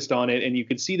hyper-focused on it, and you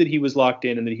could see that he was locked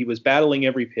in and that he was battling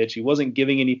every pitch. He wasn't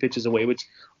giving any pitches away, which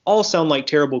all sound like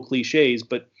terrible cliches,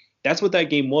 but that's what that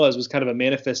game was kind of a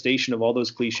manifestation of all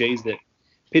those cliches that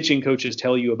pitching coaches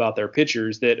tell you about their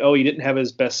pitchers, that, oh, he didn't have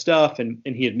his best stuff, and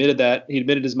he admitted that. He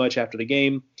admitted as much after the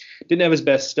game. Didn't have his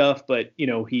best stuff, but,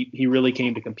 he really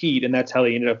came to compete, and that's how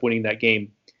they ended up winning that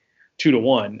game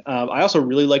 2-1. I also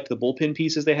really liked the bullpen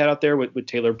pieces they had out there with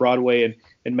Taylor Broadway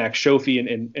and Max Schofi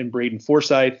and Braden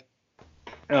Forsyth.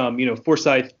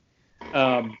 Forsyth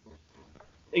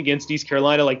against East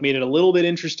Carolina, made it a little bit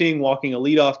interesting, walking a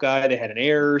leadoff guy. They had an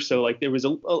error. So there was a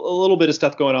little bit of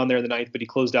stuff going on there in the ninth, but he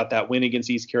closed out that win against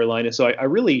East Carolina. So I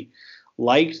really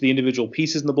liked the individual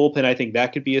pieces in the bullpen. I think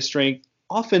that could be a strength.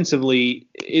 Offensively,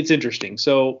 it's interesting.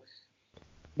 So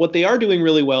what they are doing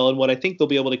really well, and what I think they'll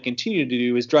be able to continue to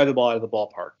do, is drive the ball out of the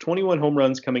ballpark. 21 home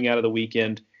runs coming out of the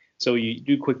weekend. So you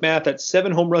do quick math, that's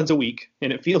 7 home runs a week,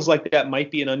 and it feels like that might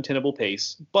be an untenable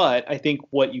pace. But I think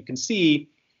what you can see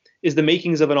is the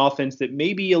makings of an offense that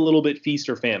may be a little bit feast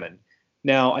or famine.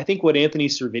 Now, I think what Anthony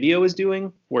Servideo is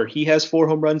doing, where he has 4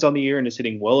 home runs on the year and is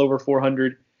hitting well over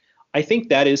 400, I think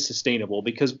that is sustainable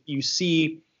because you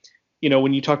see,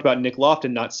 when you talked about Nick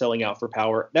Lofton not selling out for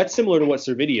power, that's similar to what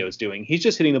Servideo is doing. He's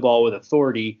just hitting the ball with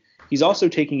authority. He's also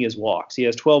taking his walks. He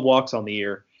has 12 walks on the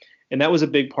year. And that was a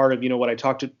big part of, what I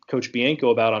talked to Coach Bianco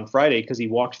about on Friday, because he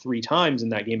walked 3 times in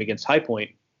that game against High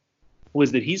Point,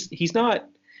 was that he's not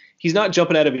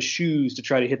jumping out of his shoes to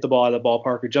try to hit the ball out of the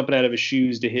ballpark or jumping out of his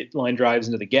shoes to hit line drives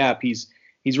into the gap. He's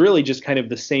really just kind of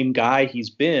the same guy he's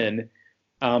been,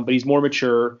 but he's more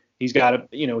mature. He's got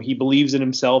he believes in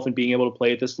himself and being able to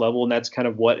play at this level, and that's kind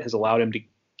of what has allowed him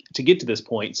to get to this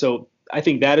point. So I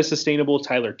think that is sustainable.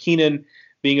 Tyler Keenan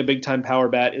being a big-time power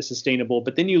bat is sustainable.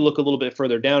 But then you look a little bit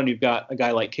further down, and you've got a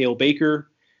guy like Cale Baker,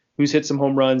 who's hit some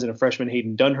home runs, and a freshman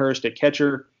Hayden Dunhurst at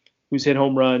catcher, who's hit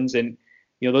home runs. And,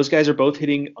 those guys are both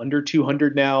hitting under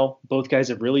 200 now. Both guys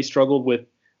have really struggled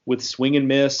with swing and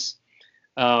miss.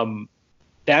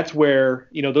 That's where,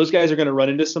 those guys are going to run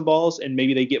into some balls, and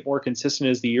maybe they get more consistent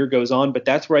as the year goes on. But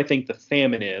that's where I think the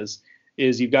famine is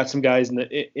you've got some guys in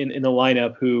the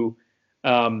lineup who,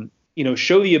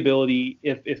 show the ability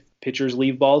if pitchers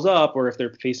leave balls up or if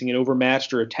they're facing an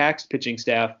overmatched or a taxed pitching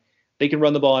staff, they can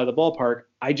run the ball out of the ballpark.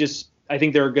 I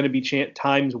think there are going to be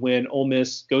times when Ole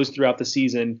Miss goes throughout the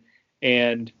season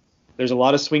and there's a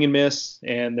lot of swing and miss,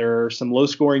 and there are some low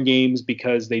scoring games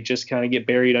because they just kind of get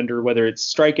buried under whether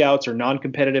it's strikeouts or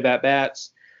non-competitive at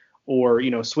bats or,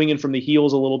 swinging from the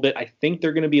heels a little bit. I think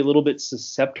they're going to be a little bit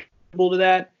susceptible to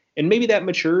that. And maybe that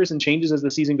matures and changes as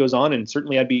the season goes on. And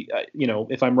certainly I'd be,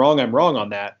 if I'm wrong on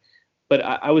that. But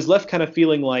I was left kind of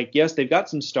feeling like, yes, they've got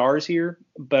some stars here,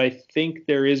 but I think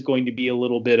there is going to be a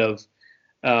little bit of,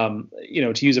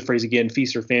 to use a phrase again,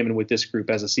 feast or famine with this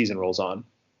group as the season rolls on.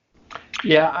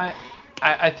 Yeah,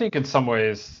 I think in some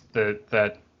ways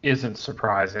that isn't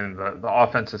surprising. The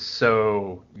offense is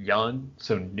so young,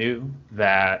 so new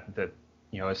that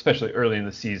especially early in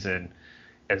the season,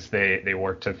 as they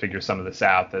work to figure some of this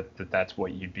out, that's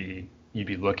what you'd be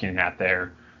looking at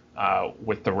there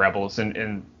with the Rebels,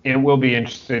 and it will be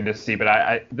interesting to see.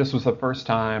 But this was the first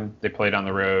time they played on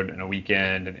the road in a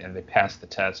weekend, and they passed the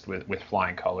test with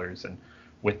flying colors, and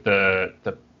with the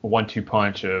 1-2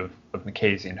 punch of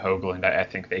Nikhazy and Hoagland, I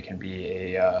think they can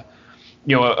be a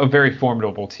very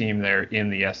formidable team there in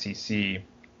the SEC.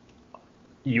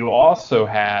 You also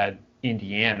had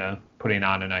Indiana putting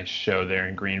on a nice show there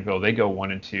in Greenville. They go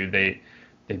 1-2.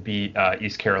 They beat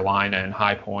East Carolina and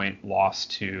High Point,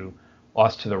 lost to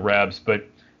the Rebs. But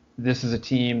this is a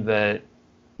team that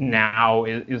now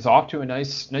is off to a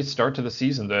nice start to the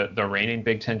season. The reigning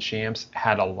Big Ten champs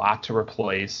had a lot to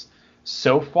replace.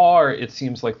 So far, it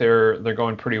seems like they're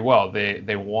going pretty well.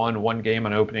 They won one game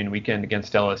on opening weekend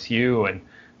against LSU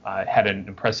and had an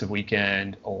impressive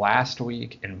weekend last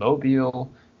week in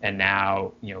Mobile. And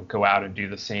now, go out and do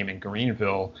the same in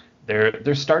Greenville.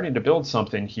 They're starting to build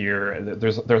something here.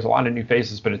 There's a lot of new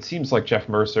faces, but it seems like Jeff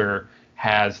Mercer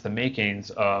has the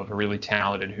makings of a really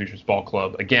talented Hoosiers ball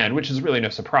club again, which is really no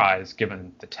surprise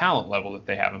given the talent level that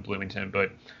they have in Bloomington.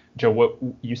 But Joe, what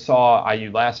you saw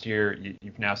IU last year,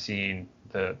 you've now seen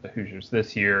the Hoosiers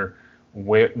this year.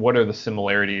 What are the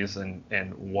similarities and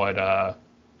what are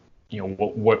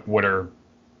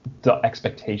the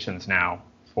expectations now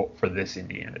for this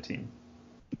Indiana team?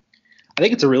 I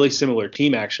think it's a really similar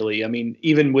team, actually. I mean,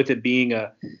 even with it being an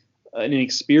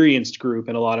experienced group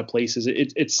in a lot of places,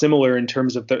 it's similar in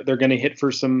terms of they're going to hit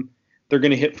for some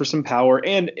power.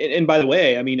 And by the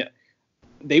way, I mean,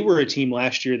 they were a team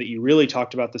last year that you really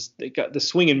talked about this. They got the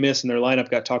swing and miss in their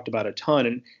lineup got talked about a ton.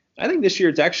 And I think this year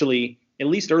it's actually, at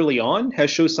least early on,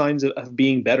 has shown signs of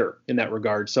being better in that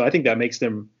regard. So I think that makes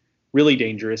them really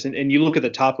dangerous. And you look at the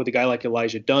top with a guy like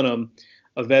Elijah Dunham,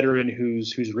 a veteran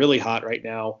who's really hot right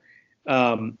now,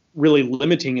 really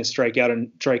limiting his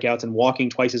strikeouts and walking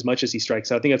twice as much as he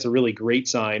strikes out. I think that's a really great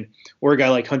sign. Or a guy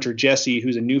like Hunter Jesse,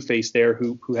 who's a new face there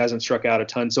who hasn't struck out a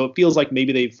ton. So it feels like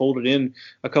maybe they've folded in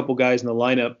a couple guys in the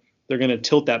lineup. They're going to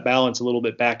tilt that balance a little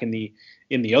bit back in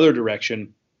the other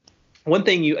direction. One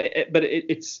thing but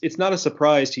it's not a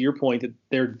surprise to your point that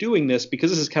they're doing this because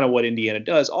this is kind of what Indiana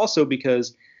does. Also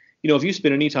because, if you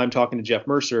spend any time talking to Jeff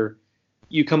Mercer,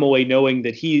 you come away knowing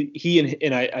that he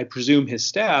and I presume his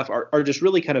staff are just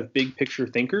really kind of big picture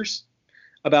thinkers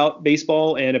about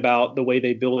baseball and about the way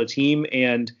they build a team.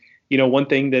 And, one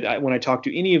thing that when I talked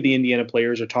to any of the Indiana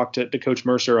players or talked to Coach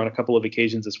Mercer on a couple of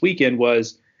occasions this weekend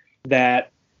was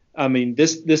that, I mean,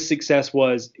 this success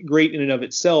was great in and of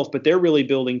itself, but they're really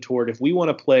building toward if we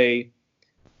want to play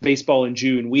baseball in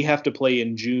June, we have to play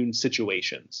in June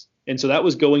situations. And so that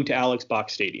was going to Alex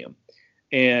Box Stadium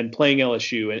and playing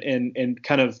LSU and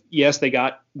kind of, yes, they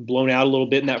got blown out a little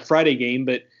bit in that Friday game,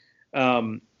 but,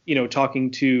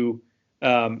 talking to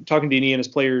talking to Indiana's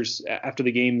players after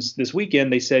the games this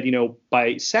weekend, they said,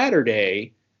 by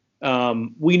Saturday,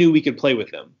 we knew we could play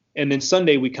with them. And then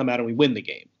Sunday we come out and we win the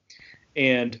game.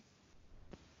 And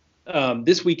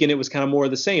this weekend it was kind of more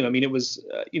of the same. I mean, it was,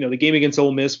 the game against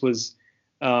Ole Miss was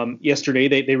yesterday.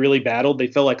 They really battled. They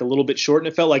felt like a little bit short, and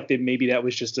it felt like maybe that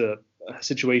was just a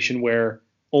situation where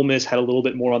Ole Miss had a little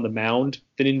bit more on the mound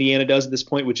than Indiana does at this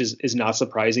point, which is not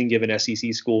surprising given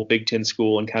SEC school, Big Ten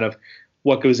school, and kind of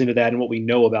what goes into that and what we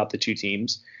know about the two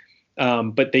teams.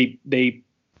 But they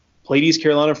played East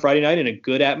Carolina Friday night in a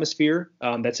good atmosphere.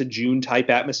 That's a June-type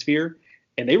atmosphere,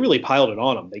 and they really piled it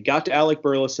on them. They got to Alec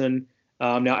Burleson.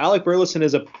 Now, Alec Burleson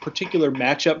is a particular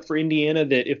matchup for Indiana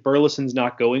that if Burleson's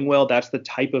not going well, that's the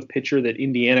type of pitcher that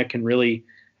Indiana can really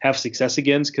have success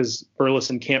against, because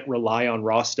Burleson can't rely on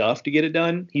raw stuff to get it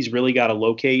done. He's really got to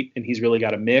locate, and he's really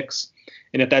got to mix.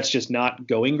 And if that's just not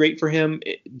going great for him,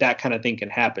 that kind of thing can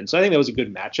happen. So I think that was a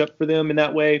good matchup for them in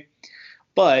that way.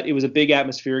 But it was a big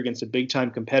atmosphere against a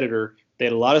big-time competitor. They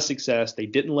had a lot of success. They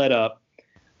didn't let up.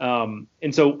 And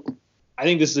so I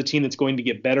think this is a team that's going to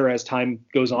get better as time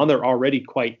goes on. They're already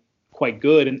quite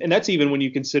good. And that's even when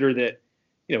you consider that,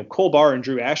 Cole Barr and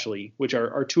Drew Ashley, which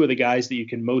are two of the guys that you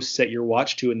can most set your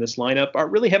watch to in this lineup,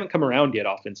 really haven't come around yet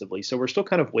offensively. So we're still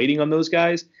kind of waiting on those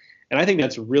guys. And I think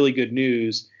that's really good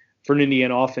news for an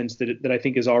Indiana offense that I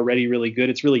think is already really good.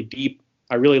 It's really deep.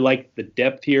 I really like the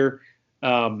depth here.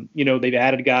 They've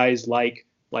added guys like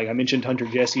I mentioned, Hunter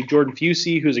Jesse, Jordan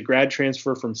Fusey, who's a grad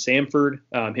transfer from Samford,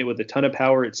 hit with a ton of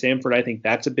power at Samford. I think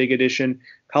that's a big addition.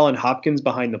 Colin Hopkins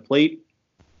behind the plate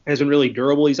has been really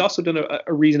durable. He's also done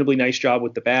a reasonably nice job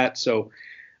with the bat. So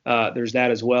there's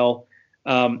that as well.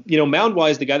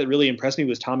 Mound-wise, the guy that really impressed me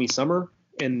was Tommy Summer,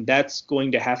 and that's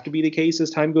going to have to be the case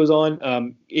as time goes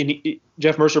on.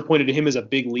 Jeff Mercer pointed to him as a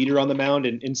big leader on the mound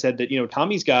and said that,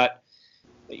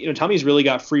 Tommy's really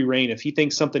got free reign. If he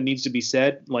thinks something needs to be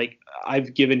said, like,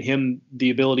 I've given him the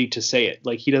ability to say it.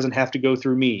 Like, he doesn't have to go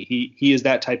through me. He is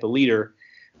that type of leader.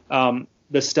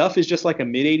 The stuff is just like a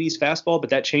mid-80s fastball, but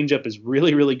that changeup is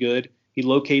really, really good. He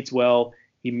locates well.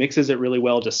 He mixes it really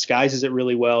well, disguises it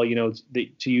really well.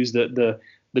 To use the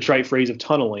trite phrase of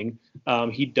tunneling,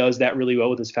 he does that really well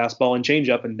with his fastball and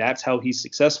changeup, and that's how he's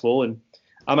successful. And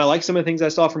I like some of the things I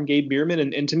saw from Gabe Bierman,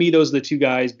 and to me, those are the two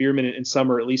guys, Bierman and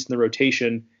Summer, at least in the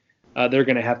rotation. They're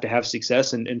going to have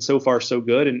success, and so far so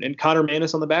good. And Connor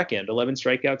Manis on the back end, 11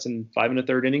 strikeouts in 5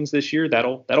 1/3 innings this year.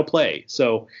 That'll play.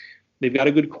 So they've got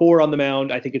a good core on the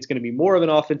mound. I think it's going to be more of an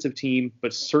offensive team,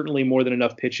 but certainly more than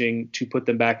enough pitching to put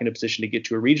them back in a position to get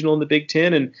to a regional in the Big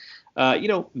Ten. And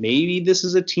maybe this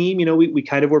is a team. We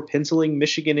kind of were penciling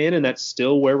Michigan in, and that's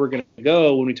still where we're going to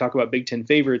go when we talk about Big Ten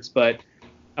favorites. But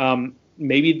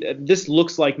maybe this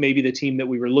looks like maybe the team that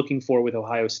we were looking for with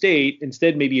Ohio State.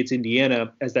 Instead, maybe it's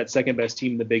Indiana as that second best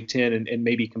team in the Big Ten and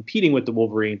maybe competing with the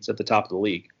Wolverines at the top of the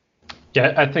league.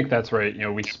 Yeah, I think that's right.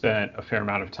 We spent a fair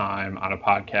amount of time on a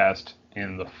podcast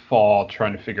in the fall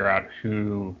trying to figure out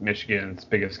who Michigan's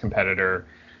biggest competitor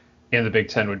in the Big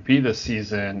Ten would be this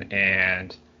season.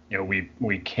 And,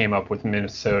 we came up with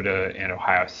Minnesota and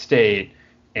Ohio State.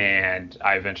 And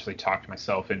I eventually talked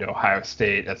myself into Ohio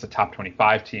State as a top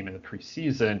 25 team in the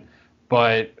preseason,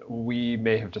 but we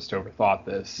may have just overthought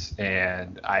this.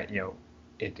 And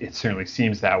it certainly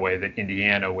seems that way, that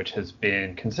Indiana, which has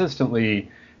been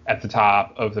consistently at the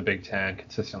top of the Big Ten,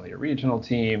 consistently a regional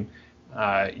team,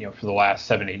 for the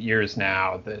last 7-8 years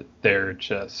now, that they're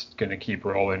just going to keep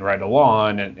rolling right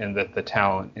along, and that the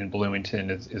talent in Bloomington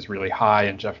is really high.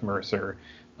 And Jeff Mercer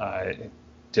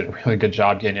did a really good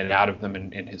job getting it out of them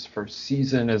in his first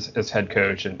season as head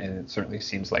coach, and it certainly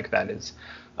seems like that is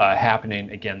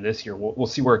happening again this year. We'll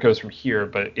see where it goes from here,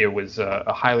 but it was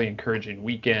a highly encouraging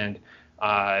weekend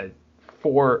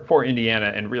for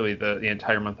Indiana, and really the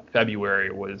entire month of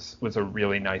February was a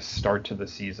really nice start to the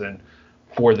season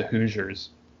for the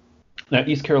Hoosiers. Now,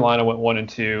 East Carolina went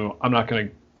 1-2. I'm not going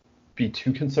to be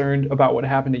too concerned about what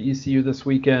happened to ECU this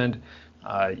weekend.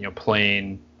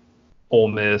 Playing Ole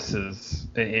Miss is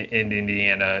in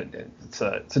Indiana. It's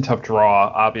a tough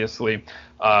draw, obviously.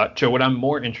 Joe, what I'm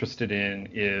more interested in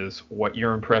is what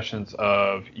your impressions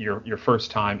of your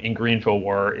first time in Greenville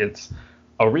were. It's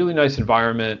a really nice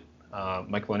environment.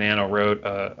 Mike Lanano wrote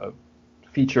a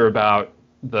feature about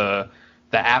the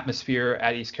atmosphere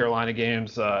at East Carolina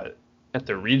games at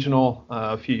the regional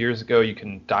a few years ago. You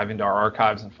can dive into our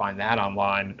archives and find that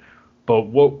online. But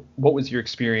what was your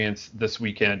experience this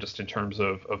weekend, just in terms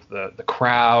of the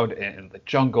crowd and the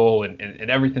jungle and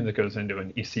everything that goes into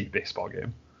an EC baseball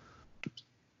game?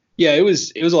 Yeah, it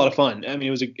was a lot of fun. I mean,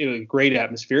 it was a great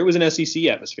atmosphere. It was an SEC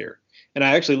atmosphere, and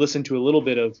I actually listened to a little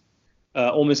bit of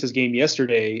Ole Miss's game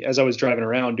yesterday, as I was driving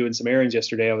around doing some errands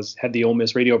yesterday, had the Ole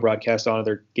Miss radio broadcast on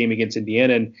their game against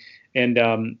Indiana, and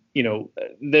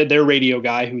their radio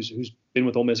guy who's been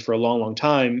with Ole Miss for a long, long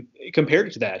time compared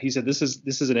it to that. He said this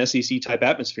is an SEC type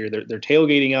atmosphere. They're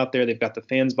tailgating out there. They've got the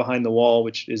fans behind the wall,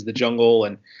 which is the jungle,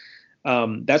 and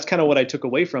that's kind of what I took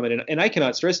away from it. And I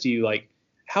cannot stress to you like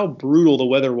how brutal the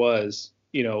weather was.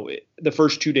 The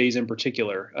first 2 days in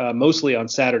particular, mostly on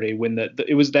Saturday when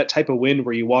it was that type of wind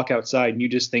where you walk outside and you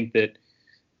just think that,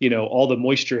 all the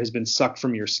moisture has been sucked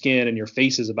from your skin and your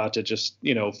face is about to just,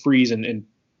 freeze and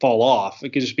fall off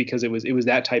just because it was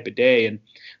that type of day. And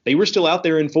they were still out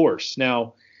there in force.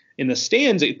 Now in the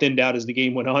stands, it thinned out as the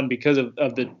game went on because of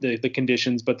the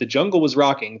conditions, but the jungle was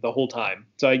rocking the whole time.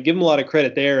 So I give them a lot of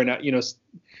credit there. And,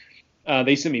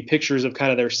 they sent me pictures of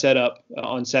kind of their setup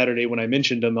on Saturday when I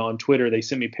mentioned them on Twitter. They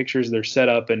sent me pictures of their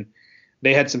setup, and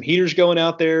they had some heaters going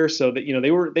out there, so that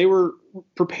they were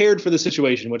prepared for the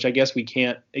situation, which I guess we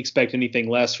can't expect anything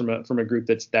less from a group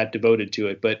that's that devoted to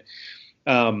it. But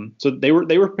so they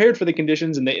were prepared for the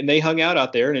conditions, and they hung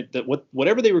out there, and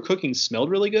whatever they were cooking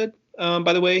smelled really good.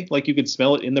 By the way, like you could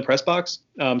smell it in the press box.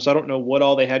 So I don't know what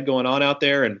all they had going on out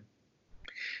there, and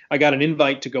I got an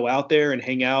invite to go out there and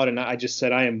hang out, and I just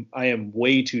said I am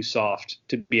way too soft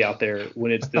to be out there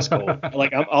when it's this cold.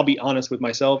 Like I'll be honest with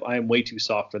myself, I am way too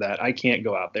soft for that. I can't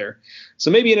go out there. So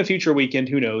maybe in a future weekend,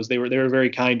 who knows? They were very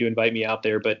kind to invite me out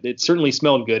there, but it certainly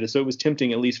smelled good, so it was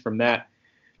tempting at least from that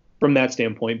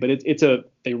standpoint. But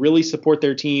they really support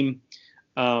their team.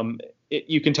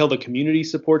 You can tell the community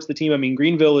supports the team. I mean,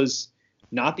 Greenville is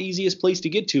not the easiest place to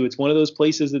get to. It's one of those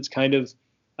places that's kind of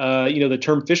the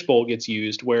term fishbowl gets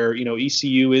used where,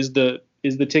 ECU is the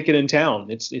ticket in town.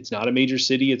 It's not a major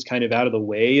city. It's kind of out of the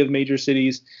way of major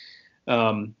cities,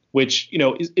 which,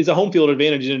 is a home field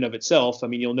advantage in and of itself. I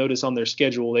mean, you'll notice on their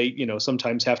schedule, they,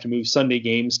 sometimes have to move Sunday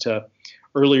games to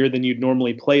earlier than you'd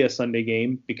normally play a Sunday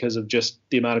game because of just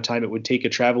the amount of time it would take a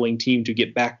traveling team to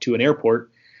get back to an airport.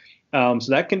 So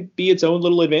that can be its own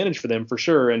little advantage for them for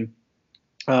sure. And,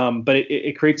 but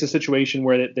it creates a situation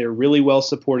where they're really well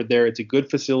supported there. It's a good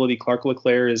facility. Clark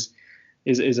LeClair is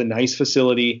a nice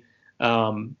facility.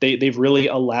 They've really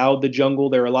allowed the jungle.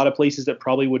 There are a lot of places that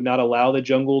probably would not allow the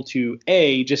jungle to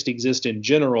just exist in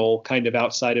general, kind of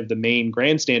outside of the main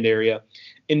grandstand area,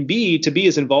 and B, to be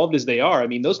as involved as they are. I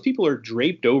mean, those people are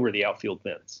draped over the outfield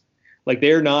fence. Like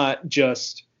they're not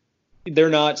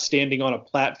standing on a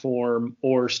platform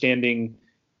or standing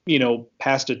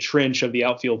past a trench of the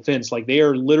outfield fence. Like they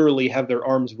are literally have their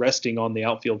arms resting on the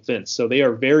outfield fence. So they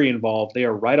are very involved. They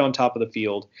are right on top of the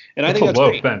field. And I think that's a low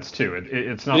great. Fence too.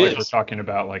 It's not like we're talking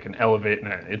about like an elevate.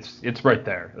 It's right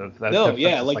there.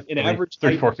 Like an average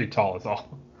 3-4 feet tall is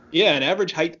all. Yeah, an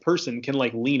average height person can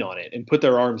like lean on it and put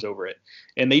their arms over it.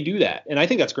 And they do that. And I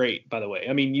think that's great, by the way.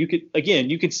 I mean, you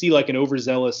could see like an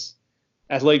overzealous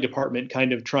athletic department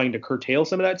kind of trying to curtail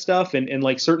some of that stuff. And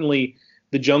like certainly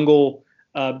the jungle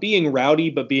being rowdy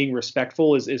but being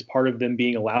respectful is part of them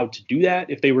being allowed to do that.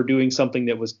 If they were doing something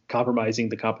that was compromising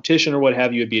the competition or what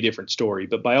have you, it'd be a different story.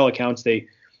 But by all accounts, the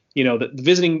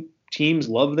visiting teams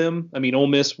love them. I mean, Ole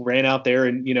Miss ran out there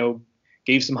and,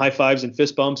 gave some high fives and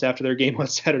fist bumps after their game on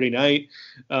Saturday night.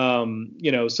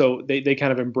 So they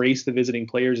kind of embrace the visiting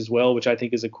players as well, which I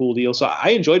think is a cool deal. So I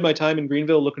enjoyed my time in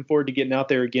Greenville. Looking forward to getting out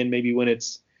there again, maybe when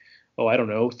it's,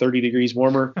 30 degrees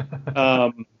warmer.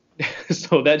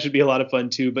 So that should be a lot of fun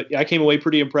too. But I came away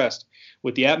pretty impressed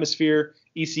with the atmosphere.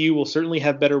 ECU will certainly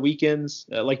have better weekends.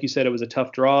 Like you said, it was a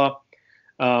tough draw,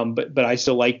 but I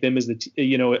still like them as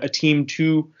a team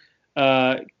to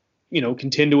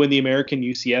contend to win the American.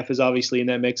 UCF is obviously in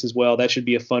that mix as well. That should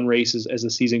be a fun race as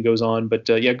the season goes on. But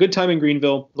good time in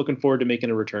Greenville. Looking forward to making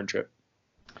a return trip.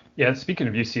 Yeah, speaking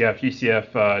of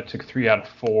UCF took 3 out of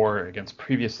 4 against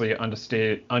previously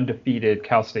undefeated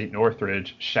Cal State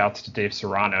Northridge. Shouts to Dave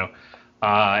Serrano.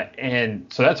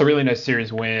 And so that's a really nice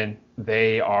series win.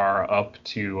 They are up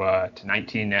to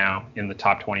 19 now in the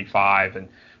top 25, and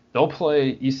they'll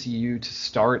play ECU to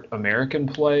start American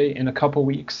play in a couple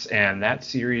weeks, and that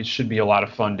series should be a lot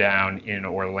of fun down in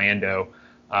Orlando.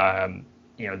 That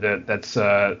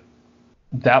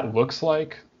looks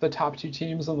like the top 2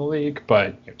 teams in the league,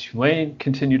 but Tulane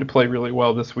continue to play really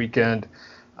well this weekend,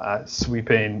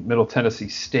 sweeping Middle Tennessee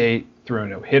State, threw a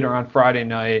no-hitter on Friday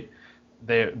night.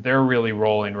 They're really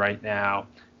rolling right now.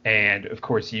 And of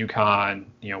course, UConn,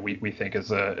 we think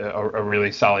is a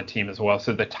really solid team as well.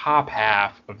 So the top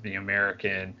half of the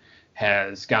American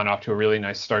has gotten off to a really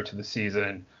nice start to the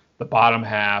season. The bottom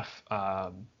half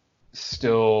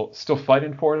still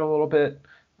fighting for it a little bit.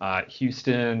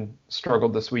 Houston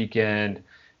struggled this weekend,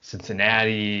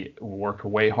 Cincinnati worked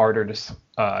way harder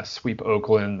to sweep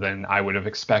Oakland than I would have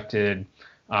expected.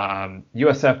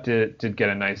 USF did get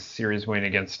a nice series win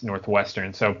against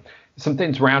Northwestern. So some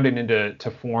things rounding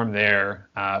into form there,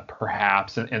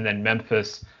 perhaps. And then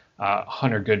Memphis,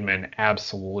 Hunter Goodman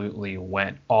absolutely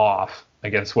went off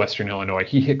against Western Illinois.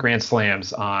 He hit grand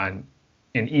slams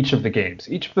in each of the games.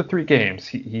 Each of the 3 games,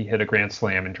 he hit a grand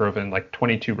slam and drove in like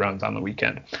 22 runs on the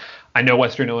weekend. I know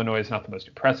Western Illinois is not the most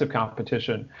impressive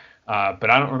competition, but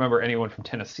I don't remember anyone from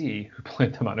Tennessee who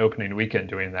played them on opening weekend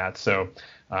doing that. So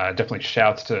definitely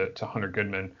shouts to Hunter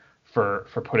Goodman for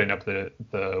putting up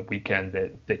the weekend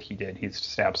that he did. He's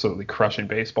just absolutely crushing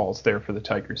baseballs there for the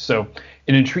Tigers. So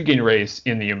an intriguing race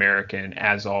in the American,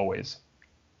 as always.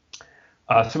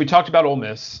 So we talked about Ole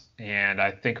Miss, and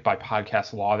I think by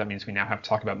podcast law, that means we now have to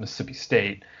talk about Mississippi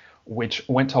State, which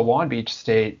went to Long Beach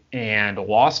State and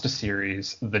lost a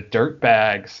series. The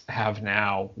Dirtbags have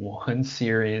now won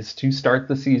series to start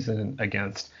the season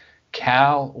against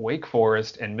Cal, Wake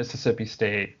Forest, and Mississippi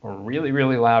State. A really,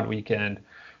 really loud weekend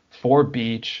for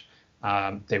Beach.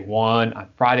 They won on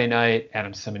Friday night.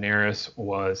 Adam Seminaris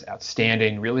was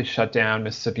outstanding, really shut down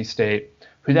Mississippi State,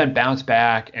 who then bounced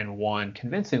back and won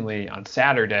convincingly on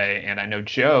Saturday. And I know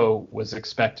Joe was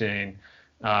expecting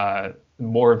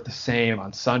more of the same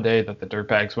on Sunday, that the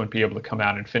Dirtbags wouldn't be able to come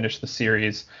out and finish the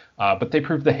series. But they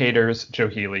proved the haters, Joe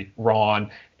Healy,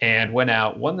 wrong, and went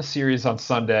out, won the series on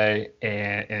Sunday,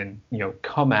 and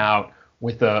come out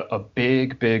with a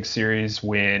big series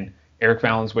win. Eric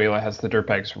Valenzuela has the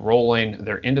Dirtbags rolling.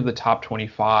 They're into the top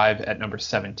 25 at number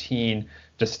 17.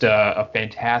 Just a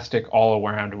fantastic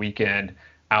all-around weekend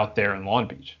out there in Long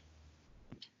Beach.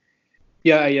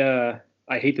 Yeah,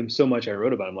 I hate them so much. I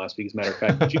wrote about them last week, as a matter of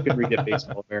fact, but you can read at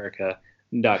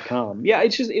baseballamerica.com. Yeah,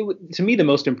 it's just, to me, the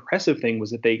most impressive thing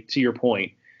was that they, to your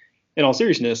point, in all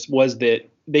seriousness, was that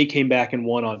they came back and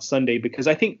won on Sunday, because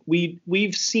I think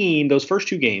we've seen those first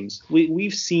 2 games.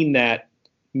 We've seen that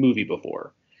movie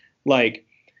before. Like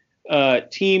a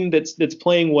team that's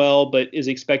playing well, but is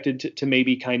expected to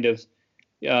maybe kind of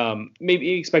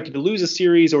maybe expected to lose a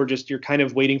series, or just you're kind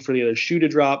of waiting for the other shoe to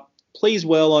drop, plays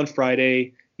well on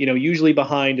Friday, usually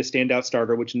behind a standout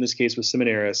starter, which in this case was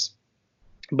Seminaris.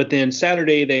 But then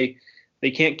Saturday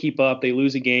they can't keep up, they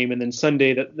lose a game, and then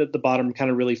Sunday the bottom kind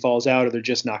of really falls out, or they're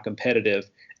just not competitive.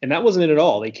 And that wasn't it at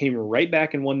all. They came right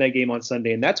back and won that game on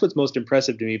Sunday, and that's what's most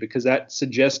impressive to me, because that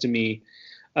suggests to me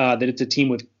that it's a team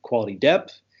with quality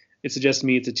depth. It suggests to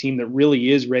me it's a team that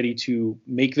really is ready to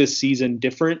make this season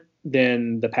different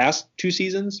than the past 2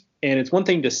 seasons. And it's one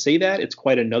thing to say that, it's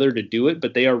quite another to do it,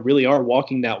 but they really are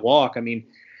walking that walk. I mean,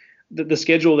 the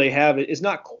schedule they have is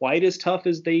not quite as tough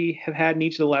as they have had in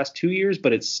each of the last 2 years,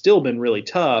 but it's still been really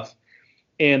tough.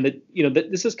 And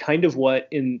this is kind of what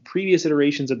in previous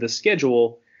iterations of the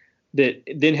schedule that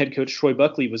then head coach Troy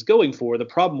Buckley was going for. The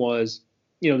problem was,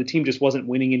 the team just wasn't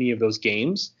winning any of those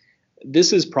games.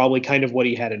 This is probably kind of what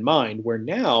he had in mind, where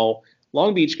now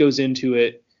Long Beach goes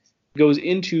into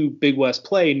Big West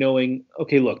play knowing,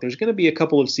 okay, look, there's going to be a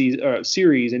couple of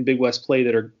series in Big West play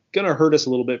that are going to hurt us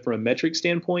a little bit from a metric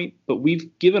standpoint, but we've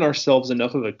given ourselves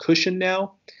enough of a cushion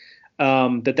now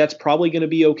that's probably going to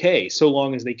be okay, so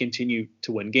long as they continue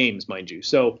to win games, mind you.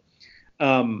 So,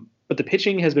 but the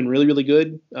pitching has been really, really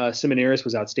good. Seminaris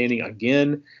was outstanding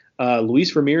again.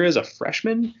 Luis Ramirez, a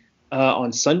freshman,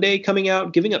 on Sunday coming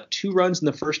out, giving up 2 runs in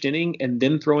the first inning and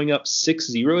then throwing up 6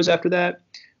 zeros after that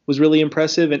was really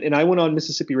impressive. And I went on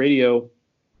Mississippi radio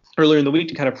earlier in the week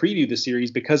to kind of preview the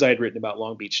series, because I had written about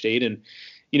Long Beach State. And,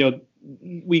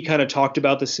 we kind of talked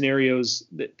about the scenarios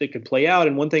that could play out.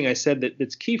 And one thing I said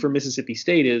that's key for Mississippi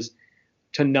State is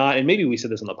to not, and maybe we said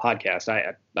this on the podcast,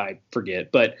 I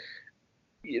forget, but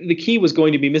the key was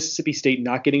going to be Mississippi State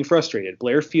not getting frustrated.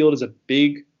 Blair Field is a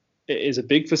big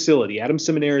facility. Adam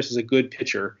Seminaris is a good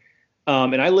pitcher.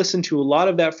 And I listened to a lot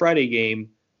of that Friday game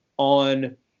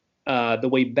on the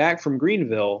way back from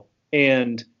Greenville.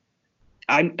 And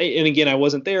again, I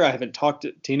wasn't there. I haven't talked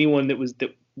to anyone that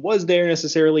was there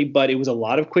necessarily, but it was a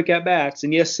lot of quick at bats.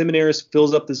 And yes, Seminaris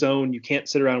fills up the zone. You can't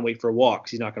sit around and wait for a walk,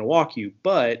 'cause he's not going to walk you.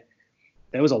 But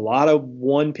that was a lot of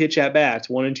 1 pitch at bats,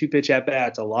 1 and 2 pitch at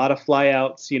bats, a lot of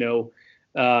flyouts,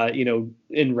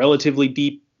 in relatively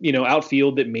deep,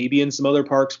 outfield that maybe in some other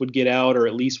parks would get out, or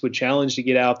at least would challenge to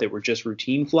get out, that were just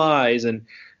routine flies. And,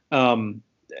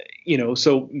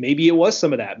 so maybe it was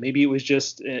some of that. Maybe it was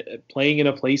just playing in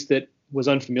a place that was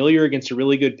unfamiliar against a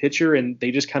really good pitcher, and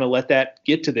they just kind of let that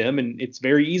get to them. And it's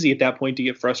very easy at that point to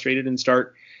get frustrated and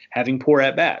start having poor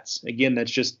at bats. Again, that's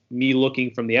just me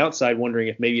looking from the outside, wondering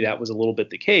if maybe that was a little bit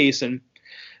the case. And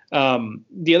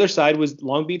the other side was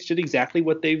Long Beach did exactly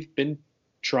what they've been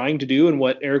trying to do and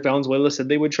what Eric Valenzuela said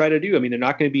they would try to do. I mean, they're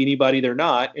not going to be anybody they're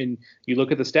not. And you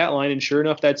look at the stat line, and sure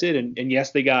enough, that's it. And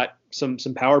yes, they got some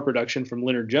power production from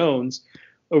Leonard Jones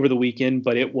over the weekend,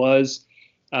 but it was,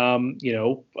 a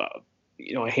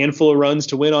handful of runs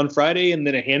to win on Friday and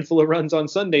then a handful of runs on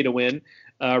Sunday to win,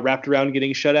 wrapped around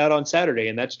getting shut out on Saturday.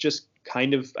 And that's just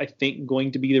kind of, I think,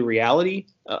 going to be the reality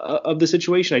of the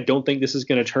situation. I don't think this is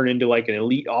going to turn into like an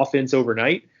elite offense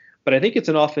overnight, but I think it's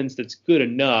an offense that's good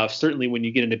enough, certainly when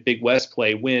you get into Big West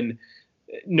play, when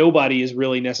nobody is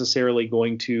really necessarily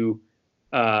going to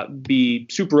be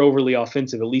super overly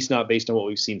offensive, at least not based on what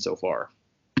we've seen so far.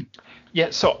 Yeah,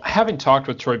 so having talked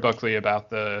with Troy Buckley about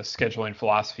the scheduling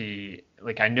philosophy,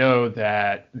 like I know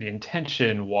that the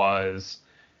intention was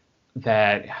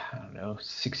that, I don't know,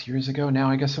 6 years ago now,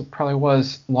 I guess it probably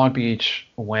was, Long Beach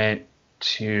went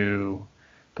to,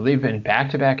 I believe in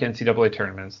back-to-back NCAA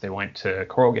tournaments, they went to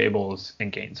Coral Gables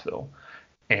and Gainesville.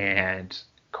 And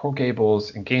Coral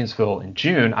Gables and Gainesville in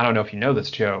June, I don't know if you know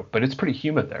this, Joe, but it's pretty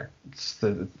humid there.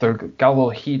 They've got a little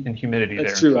heat and humidity there.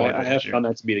 That's true. I have found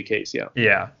that to be the case,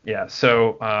 yeah. Yeah.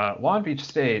 So Long Beach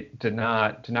State did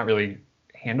not really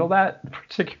handle that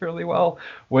particularly well,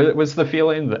 was the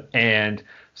feeling. And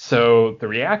so the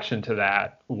reaction to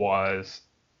that was,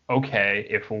 okay,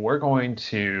 if we're going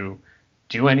to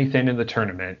do anything in the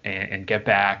tournament and get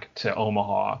back to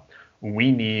Omaha,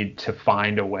 we need to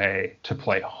find a way to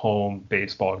play home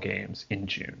baseball games in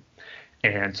June.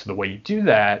 And so the way you do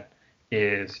that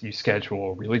is you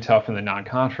schedule really tough in the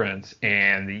non-conference,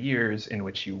 and the years in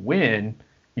which you win,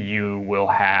 you will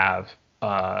have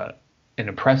an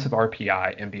impressive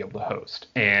RPI and be able to host.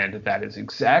 And that is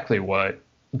exactly what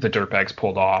the Dirtbags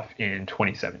pulled off in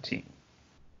 2017.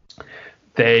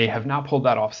 They have not pulled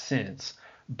that off since,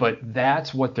 but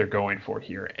that's what they're going for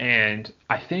here. And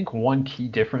I think one key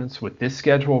difference with this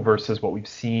schedule versus what we've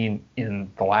seen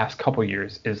in the last couple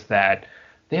years is that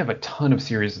they have a ton of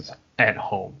series at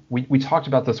home. We talked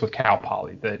about this with Cal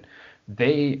Poly, that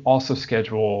they also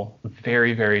schedule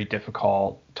very, very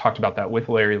difficult. Talked about that with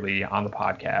Larry Lee on the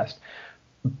podcast.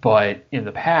 But in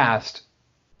the past,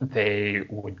 they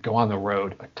would go on the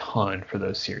road a ton for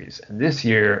those series. And this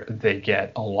year, they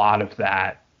get a lot of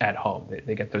that at home.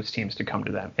 They get those teams to come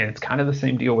to them. And it's kind of the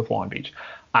same deal with Long Beach.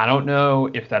 I don't know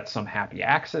if that's some happy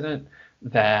accident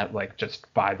that, like,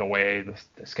 just by the way the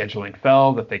scheduling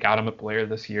fell, that they got them at Blair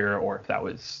this year, or if that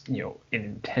was, an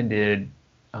intended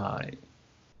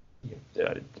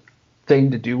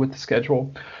thing to do with the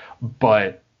schedule.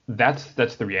 But that's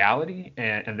the reality,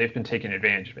 and they've been taking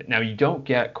advantage of it. Now, you don't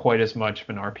get quite as much of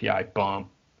an RPI bump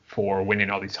for winning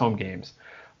all these home games,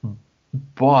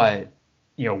 but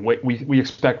we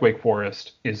expect Wake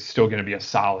Forest is still going to be a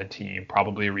solid team,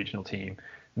 probably a regional team.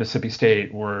 Mississippi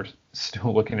State, we're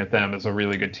still looking at them as a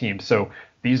really good team. So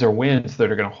these are wins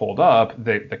that are going to hold up,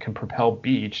 that can propel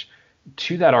Beach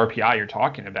to that RPI you're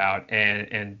talking about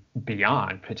and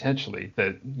beyond, potentially.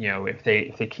 That, if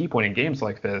they keep winning games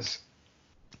like this,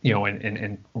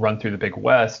 and run through the Big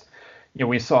West,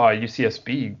 we saw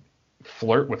UCSB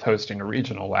flirt with hosting a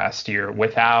regional last year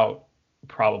without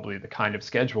probably the kind of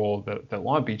schedule that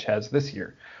Long Beach has this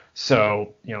year.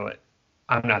 So,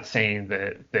 I'm not saying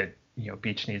that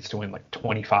Beach needs to win like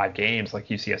 25 games like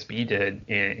UCSB did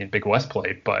in Big West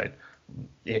play, but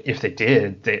if they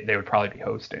did, they would probably be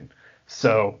hosting.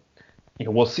 So,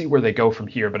 we'll see where they go from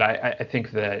here. But I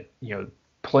think that,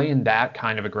 playing that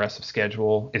kind of aggressive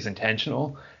schedule is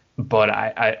intentional. But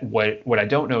what I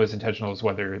don't know is intentional is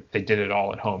whether they did it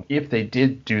all at home. If they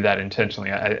did do that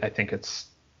intentionally, I think it's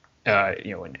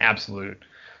an absolute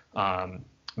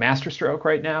masterstroke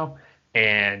right now.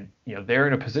 And they're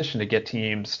in a position to get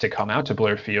teams to come out to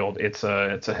Blair Field. It's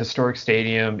a historic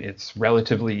stadium. It's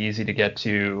relatively easy to get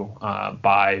to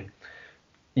by.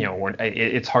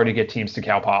 It's hard to get teams to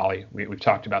Cal Poly. We've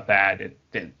talked about that.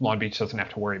 Long Beach doesn't have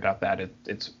to worry about that.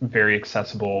 It's very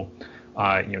accessible,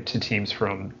 to teams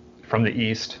from the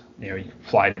east. You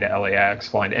fly to LAX,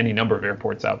 fly to any number of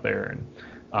airports out there,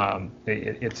 and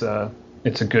it's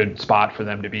a good spot for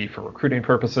them to be for recruiting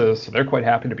purposes. So they're quite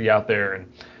happy to be out there.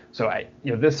 And so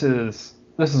this is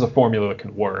a formula that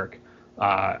can work.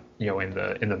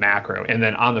 In the macro, and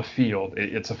then on the field,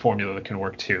 it's a formula that can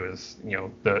work too. Is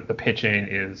the pitching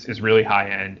is really high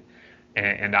end,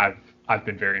 and I've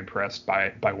been very impressed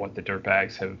by what the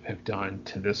Dirtbags have done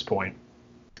to this point.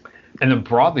 And then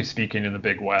broadly speaking, in the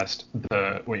Big West,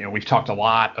 we've talked a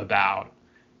lot about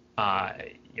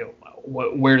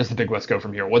where does the Big West go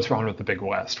from here? What's wrong with the Big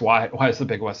West? Why is the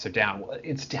Big West so down? Well,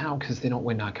 it's down because they don't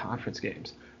win non-conference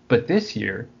games. But this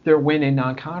year, they're winning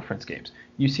non-conference games.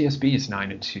 UCSB is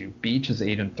 9-2. Beach is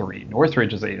 8-3.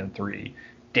 Northridge is 8-3.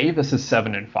 Davis is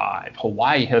 7-5.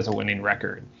 Hawaii has a winning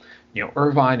record.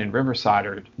 Irvine and Riverside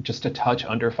are just a touch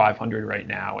under 500 right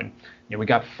now. And, we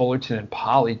got Fullerton and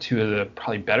Poly, two of the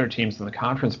probably better teams in the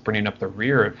conference, bringing up the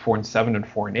rear at 4-7 and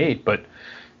 4-8. But,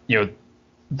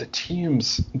 the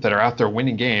teams that are out there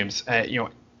winning games,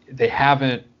 they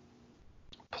haven't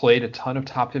played a ton of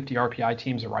top 50 RPI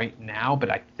teams right now, but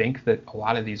I think that a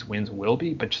lot of these wins will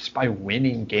be. But just by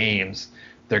winning games,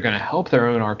 they're going to help their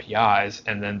own RPIs,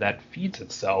 and then that feeds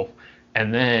itself.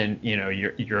 And then,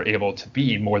 you're able to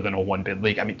be more than a one-bid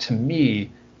league. I mean, to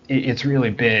me, it's really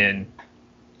been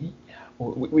 –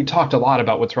 we talked a lot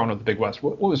about what's wrong with the Big West.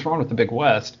 What was wrong with the Big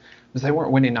West was they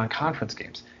weren't winning non-conference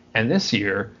games. And this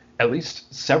year, at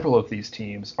least several of these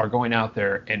teams are going out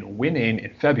there and winning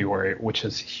in February, which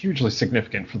is hugely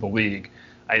significant for the league.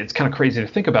 It's kind of crazy to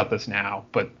think about this now,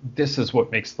 but this is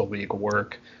what makes the league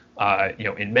work,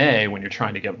 in May when you're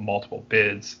trying to get multiple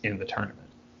bids in the tournament.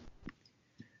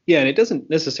 Yeah, and it doesn't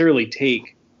necessarily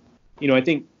take, I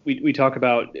think we talk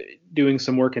about doing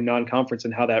some work in non-conference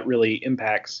and how that really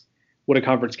impacts what a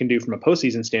conference can do from a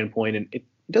postseason standpoint. And it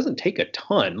doesn't take a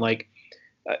ton. Like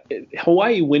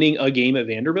Hawaii winning a game at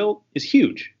Vanderbilt is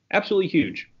huge, absolutely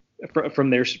huge from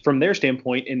their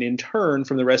standpoint, and in turn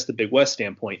from the rest of the Big West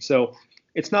standpoint. So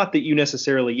it's not that you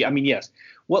necessarily, yes,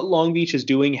 what Long Beach is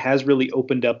doing has really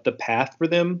opened up the path for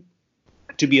them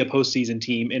to be a postseason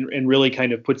team and really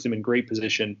kind of puts them in great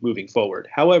position moving forward.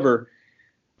 However,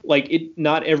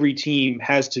 not every team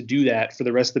has to do that for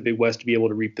the rest of the Big West to be able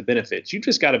to reap the benefits. You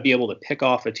just got to be able to pick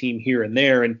off a team here and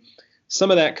there. And some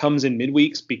of that comes in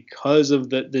midweeks because of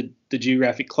the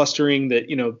geographic clustering that,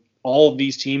 all of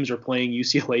these teams are playing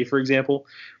UCLA, for example,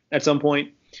 at some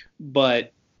point.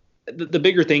 But the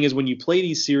bigger thing is when you play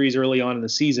these series early on in the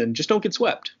season, just don't get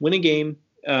swept. Win a game.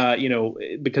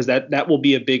 Because that will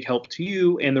be a big help to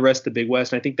you and the rest of the Big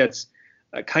West. And I think that's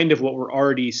kind of what we're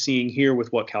already seeing here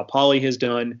with what Cal Poly has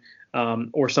done,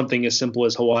 or something as simple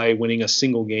as Hawaii winning a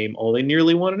single game. Oh, they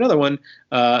nearly won another one,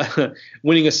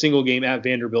 winning a single game at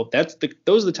Vanderbilt.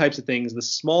 Those are the types of things, the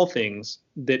small things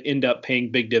that end up paying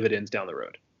big dividends down the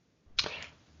road.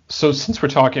 So since we're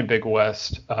talking Big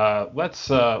West, let's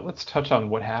touch on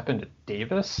what happened at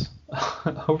Davis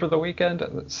over the weekend.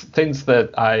 It's things that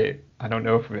I don't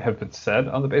know if have been said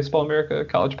on the Baseball America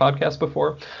College podcast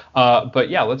before. But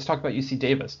yeah, let's talk about UC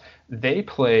Davis. They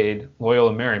played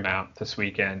Loyola Marymount this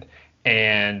weekend,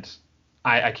 and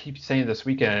I keep saying this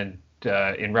weekend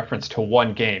in reference to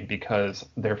one game because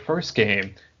their first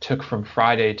game took from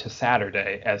Friday to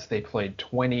Saturday as they played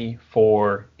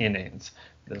 24 innings.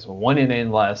 There's one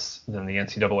inning less than the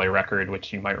NCAA record,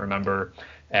 which you might remember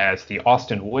as the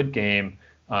Austin Wood game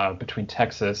between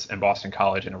Texas and Boston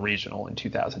College in a regional in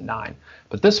 2009.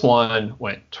 But this one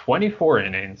went 24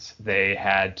 innings. They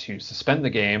had to suspend the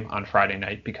game on Friday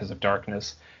night because of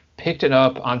darkness. Picked it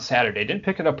up on Saturday. Didn't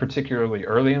pick it up particularly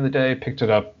early in the day. Picked it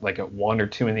up like at 1 or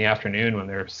 2 in the afternoon when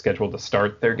they're scheduled to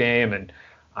start their game. And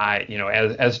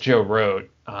as Joe wrote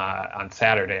on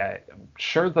Saturday, I'm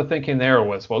sure the thinking there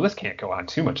was, well, this can't go on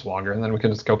too much longer, and then we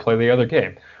can just go play the other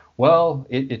game. Well,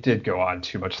 it did go on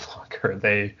too much longer.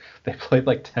 They played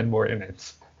like 10 more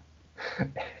innings.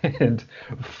 And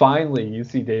finally,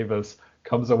 UC Davis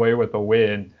comes away with a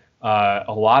win.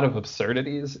 A lot of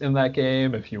absurdities in that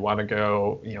game. If you want to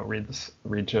go,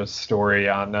 read Joe's story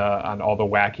on all the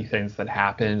wacky things that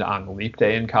happened on Leap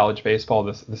Day in college baseball.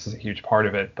 This is a huge part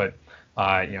of it. But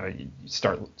you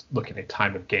start looking at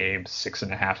time of game,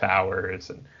 6.5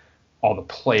 hours, and all the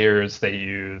players they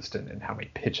used and how many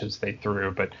pitches they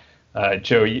threw. But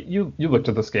Joe, you looked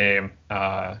at this game,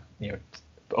 a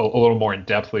little more in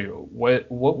depthly. What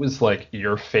was like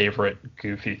your favorite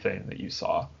goofy thing that you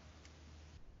saw?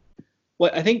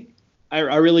 Well, I think I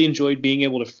really enjoyed being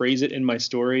able to phrase it in my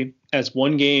story as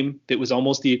one game that was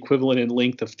almost the equivalent in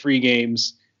length of 3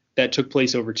 games that took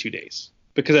place over 2 days,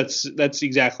 because that's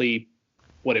exactly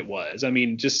what it was. I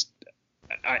mean,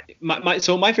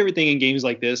 so my favorite thing in games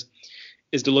like this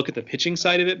is to look at the pitching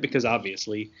side of it, because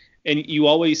obviously, and you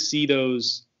always see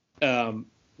those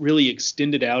really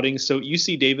extended outings. So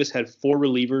UC Davis had 4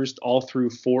 relievers all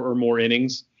through 4 or more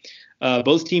innings.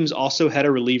 Both teams also had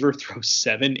a reliever throw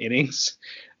 7 innings.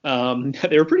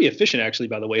 They were pretty efficient, actually,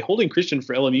 by the way. Holding Christian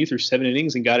for LMU threw 7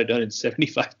 innings and got it done in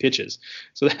 75 pitches.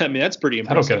 So that's pretty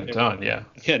impressive. That'll get it done, yeah.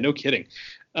 Yeah, no kidding.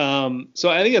 So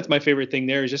I think that's my favorite thing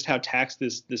there, is just how taxed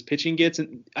this pitching gets.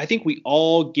 And I think we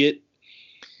all get,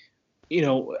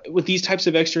 with these types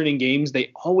of extra inning games,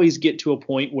 they always get to a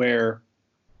point where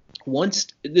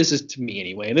this is to me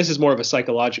anyway, and this is more of a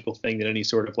psychological thing than any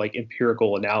sort of like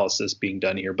empirical analysis being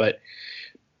done here, but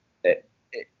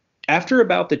after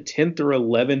about the 10th or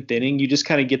 11th inning, you just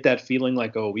kind of get that feeling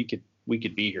like, oh, we we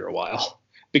could be here a while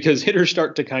because hitters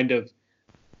start to kind of,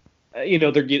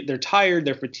 they're tired,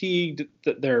 they're fatigued,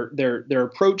 their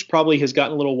approach probably has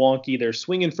gotten a little wonky. They're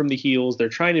swinging from the heels. They're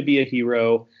trying to be a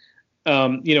hero.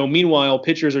 Meanwhile,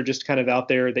 pitchers are just kind of out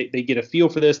there. They get a feel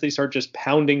for this. They start just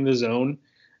pounding the zone.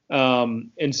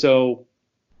 And so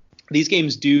these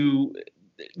games do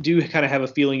kind of have a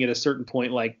feeling at a certain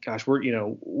point, like, gosh,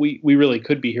 we really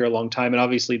could be here a long time. And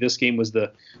obviously this game was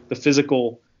the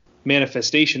physical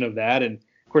manifestation of that. And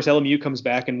of course, LMU comes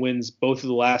back and wins both of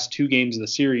the last 2 games of the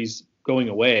series going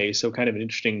away. So kind of an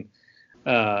interesting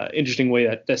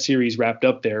way that series wrapped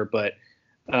up there. But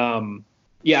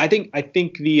I think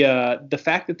the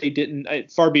fact that they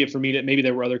didn't, far be it for me that maybe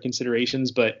there were other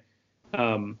considerations, but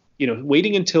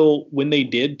waiting until when they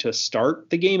did to start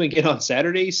the game again on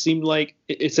Saturday seemed like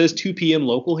it says 2 p.m.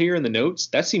 local here in the notes.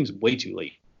 That seems way too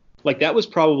late. Like that was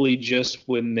probably just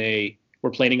when they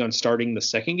were planning on starting the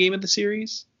second game of the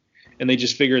series. And they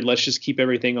just figured, let's just keep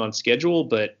everything on schedule.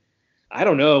 But I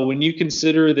don't know, when you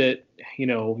consider that,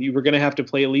 you were going to have to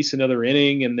play at least another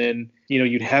inning and then,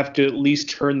 you'd have to at least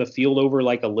turn the field over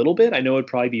like a little bit. I know it'd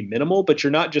probably be minimal, but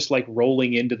you're not just like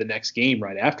rolling into the next game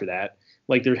right after that.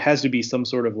 Like there has to be some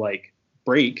sort of like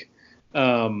break.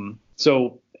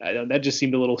 So that just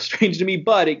seemed a little strange to me,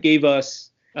 but it gave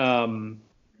us,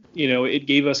 it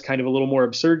gave us kind of a little more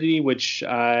absurdity, which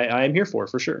I am here for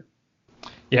sure.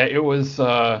 Yeah, it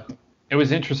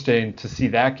was interesting to see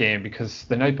that game because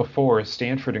the night before,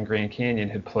 Stanford and Grand Canyon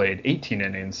had played 18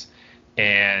 innings.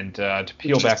 And to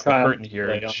peel back the curtain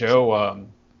here, Joe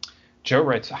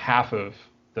writes half of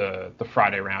the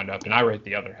Friday roundup, and I write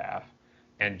the other half.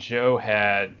 And Joe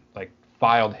had like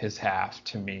filed his half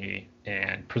to me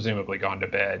and presumably gone to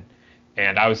bed.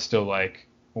 And I was still like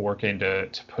working to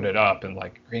put it up, and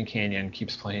like Grand Canyon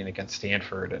keeps playing against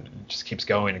Stanford and it just keeps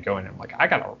going and going. And I'm like, I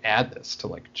gotta add this to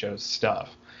like Joe's stuff.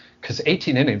 Because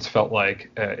 18 innings felt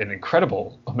like an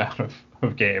incredible amount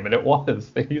of game, and it was.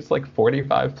 They used like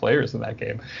 45 players in that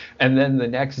game, and then the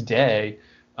next day,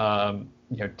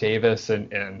 Davis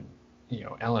and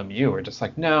LMU were just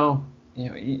like, no,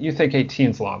 you think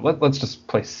 18's long? Let's just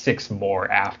play 6 more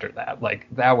after that. Like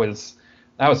that was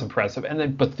impressive. And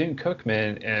then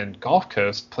Bethune-Cookman and Gulf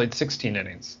Coast played 16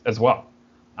 innings as well.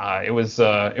 It was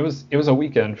a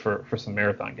weekend for some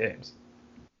marathon games.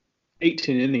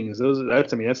 18 innings.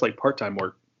 That's like part-time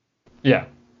work. Yeah.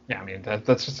 I mean,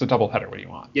 that's just a doubleheader. What do you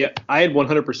want? Yeah, I had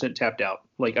 100% tapped out.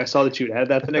 Like I saw that you'd had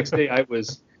that the next day. I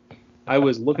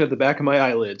was looking at the back of my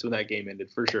eyelids when that game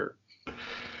ended for sure.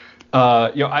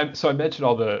 I mentioned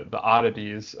all the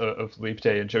oddities of Leap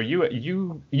Day, and Joe,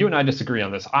 you and I disagree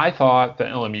on this. I thought the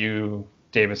LMU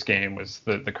Davis game was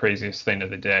the craziest thing of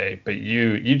the day, but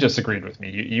you disagreed with me.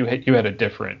 You had a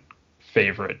different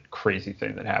favorite crazy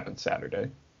thing that happened Saturday.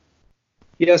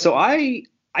 Yeah, so I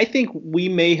think we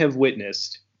may have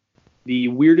witnessed the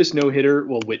weirdest no-hitter.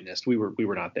 Well, witnessed. We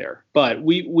were not there, but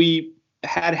we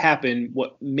had happen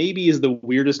what maybe is the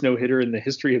weirdest no-hitter in the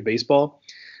history of baseball.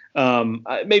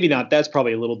 Maybe not. That's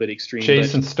probably a little bit extreme.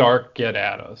 Jason Stark, get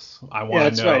at us. I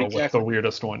want to know what the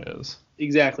weirdest one is.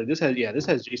 Exactly. This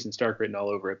has Jason Stark written all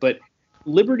over it. But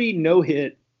Liberty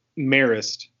no-hit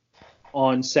Marist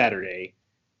on Saturday.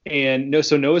 And Noah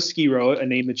Skiro, a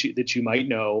name that you might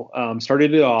know,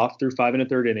 started it off through 5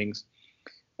 1/3 innings.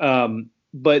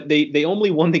 But they only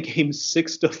won the game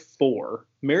 6-4.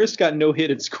 Marist got no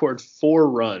hit and scored 4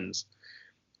 runs.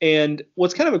 And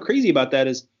what's kind of crazy about that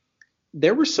is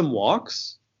there were some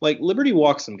walks. Like Liberty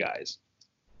walked some guys,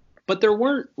 but there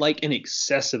weren't like an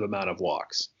excessive amount of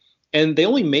walks. And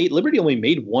Liberty only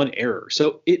made 1 error.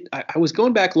 So I was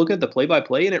going back looking at the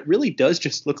play-by-play, and it really does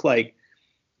just look like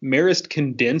Marist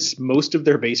condensed most of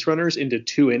their base runners into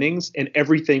 2 innings, and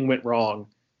everything went wrong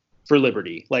for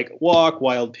Liberty. Like walk,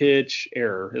 wild pitch,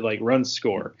 error, like run,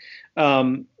 score.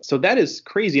 So that is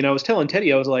crazy. And I was telling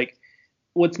Teddy, I was like,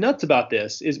 what's nuts about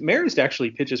this is Marist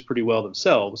actually pitches pretty well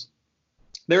themselves.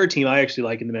 They're a team I actually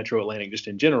like in the Metro Atlantic just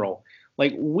in general.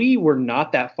 Like we were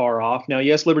not that far off. Now,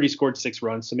 yes, Liberty scored 6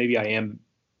 runs, so maybe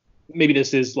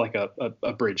this is like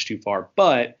a bridge too far,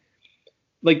 but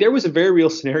like there was a very real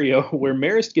scenario where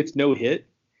Marist gets no hit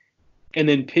and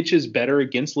then pitches better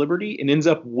against Liberty and ends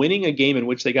up winning a game in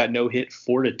which they got no hit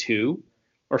 4-2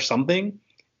 or something.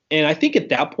 And I think at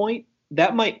that point,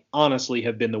 that might honestly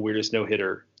have been the weirdest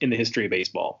no-hitter in the history of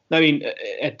baseball. I mean,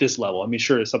 at this level, I mean,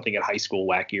 sure, something at high school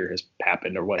wackier has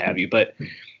happened or what have you, but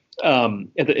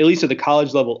at least at the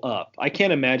college level up, I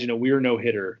can't imagine a weirder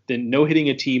no-hitter than no-hitting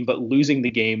a team but losing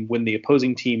the game when the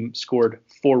opposing team scored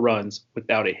 4 runs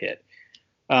without a hit.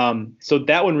 So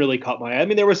that one really caught my eye. I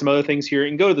mean, there were some other things here. You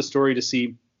can go to the story to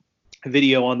see a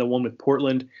video on the one with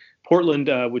Portland. Portland,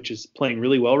 which is playing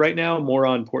really well right now, more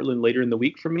on Portland later in the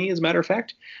week for me, as a matter of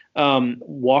fact,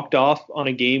 walked off on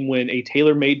a game when a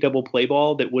tailor-made double play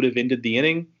ball that would have ended the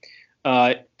inning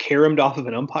caromed off of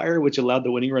an umpire, which allowed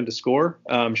the winning run to score.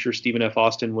 I'm sure Stephen F.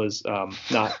 Austin was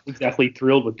not exactly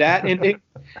thrilled with that ending.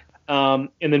 And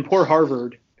then poor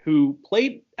Harvard, who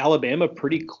played Alabama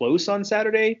pretty close on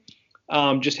Saturday,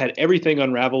 just had everything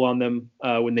unravel on them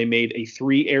when they made a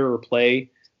 3-error play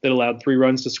that allowed 3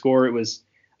 runs to score. It was,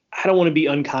 I don't want to be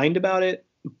unkind about it,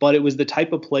 but it was the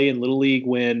type of play in Little League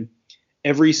when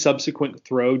every subsequent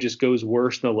throw just goes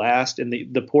worse than the last, and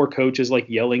the poor coach is like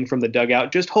yelling from the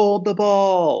dugout, just hold the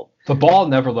ball. The ball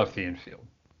never left the infield.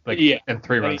 Yeah. And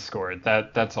 3 runs scored.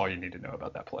 That's all you need to know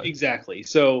about that play. Exactly.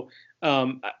 So,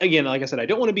 again, like I said, I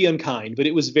don't want to be unkind, but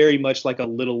it was very much like a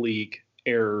Little League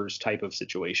errors type of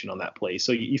situation on that play.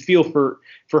 So you feel for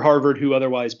Harvard, who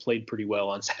otherwise played pretty well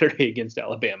on Saturday against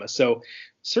Alabama. So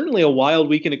certainly a wild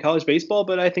weekend of college baseball,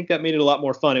 but I think that made it a lot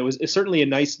more fun. It's certainly a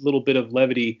nice little bit of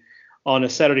levity on a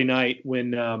Saturday night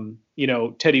when,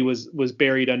 Teddy was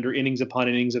buried under innings upon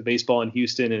innings of baseball in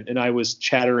Houston, and I was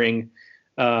chattering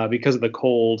because of the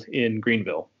cold in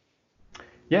Greenville.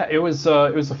 Yeah, it was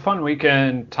a fun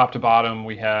weekend, top to bottom.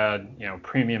 We had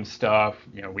premium stuff.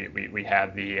 We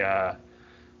had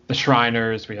the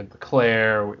Shriners, we had the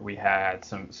Claire, we had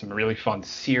some really fun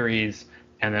series,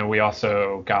 and then we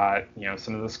also got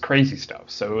some of this crazy stuff.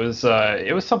 So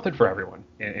it was something for everyone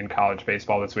in college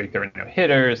baseball this week. There were no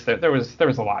hitters. There was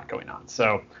a lot going on.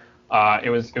 So it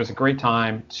was a great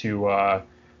time to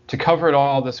cover it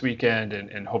all this weekend,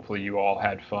 and hopefully you all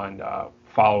had fun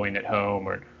following at home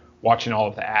or watching all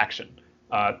of the action.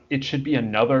 It should be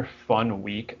another fun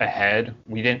week ahead.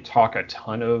 We didn't talk a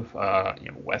ton of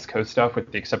West Coast stuff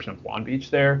with the exception of Long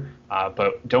Beach there,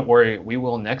 but don't worry, we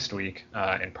will next week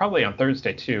and probably on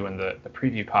Thursday too in the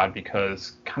preview pod,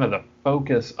 because kind of the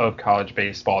focus of college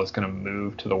baseball is going to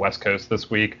move to the West Coast this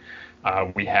week.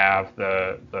 We have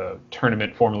the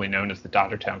tournament formerly known as the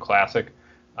Dodgertown Classic.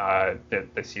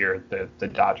 This year the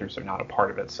Dodgers are not a part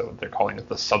of it, so they're calling it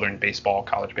the Southern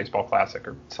College Baseball Classic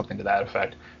or something to that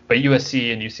effect. But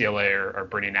USC and UCLA are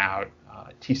bringing out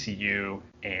TCU,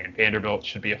 and Vanderbilt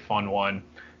should be a fun one.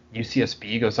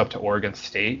 UCSB goes up to Oregon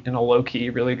State in a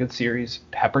low-key really good series.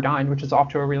 Pepperdine, which is off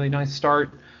to a really nice start,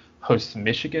 hosts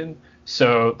Michigan.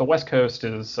 So the West Coast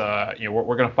is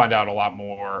we're going to find out a lot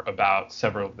more about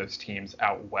several of those teams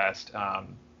out west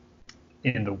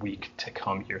in the week to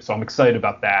come here. So I'm excited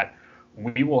about that.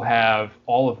 We will have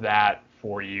all of that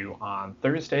for you on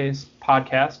Thursday's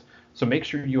podcast. So make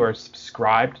sure you are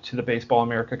subscribed to the Baseball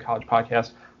America College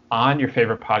Podcast on your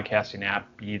favorite podcasting app,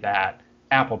 be that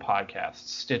Apple Podcasts,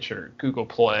 Stitcher, Google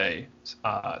Play,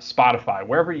 Spotify,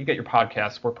 wherever you get your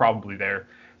podcasts, we're probably there.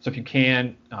 So if you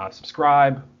can,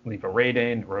 subscribe, leave a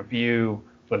rating, a review,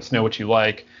 let us know what you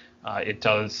like. It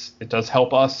does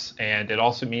help us, and it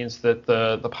also means that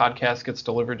the podcast gets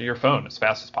delivered to your phone as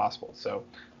fast as possible. So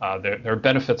there are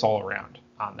benefits all around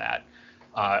on that.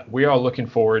 We are looking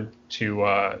forward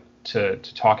to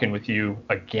talking with you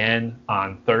again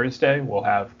on Thursday. We'll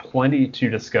have plenty to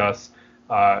discuss,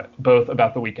 both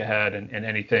about the week ahead and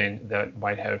anything that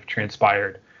might have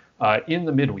transpired in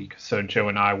the midweek. So Joe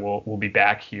and I will be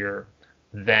back here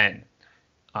then.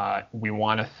 We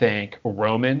want to thank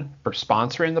Roman for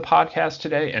sponsoring the podcast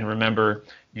today. And remember,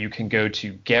 you can go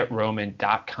to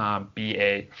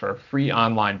GetRoman.com/BA for a free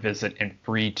online visit and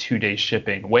free 2-day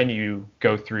shipping when you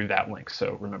go through that link.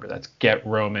 So remember, that's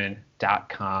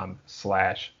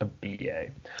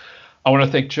GetRoman.com/BA. I want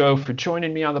to thank Joe for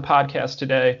joining me on the podcast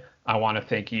today. I want to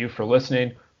thank you for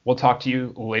listening. We'll talk to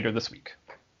you later this week.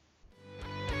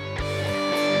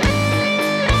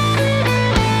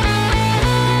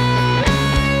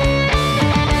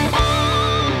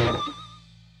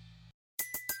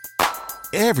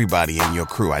 Everybody in your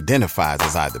crew identifies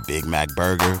as either Big Mac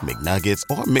Burger, McNuggets,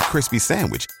 or McCrispy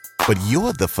Sandwich. But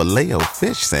you're the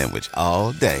Filet-O-Fish Sandwich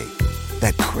all day.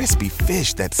 That crispy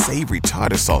fish, that savory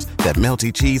tartar sauce, that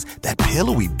melty cheese, that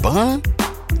pillowy bun.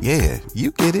 Yeah,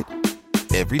 you get it.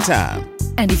 Every time.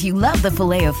 And if you love the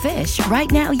Filet-O-Fish, right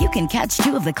now you can catch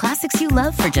 2 of the classics you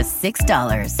love for just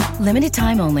 $6. Limited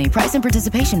time only. Price and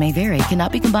participation may vary.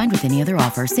 Cannot be combined with any other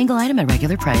offer. Single item at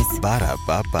regular price.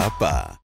 Ba-da-ba-ba-ba.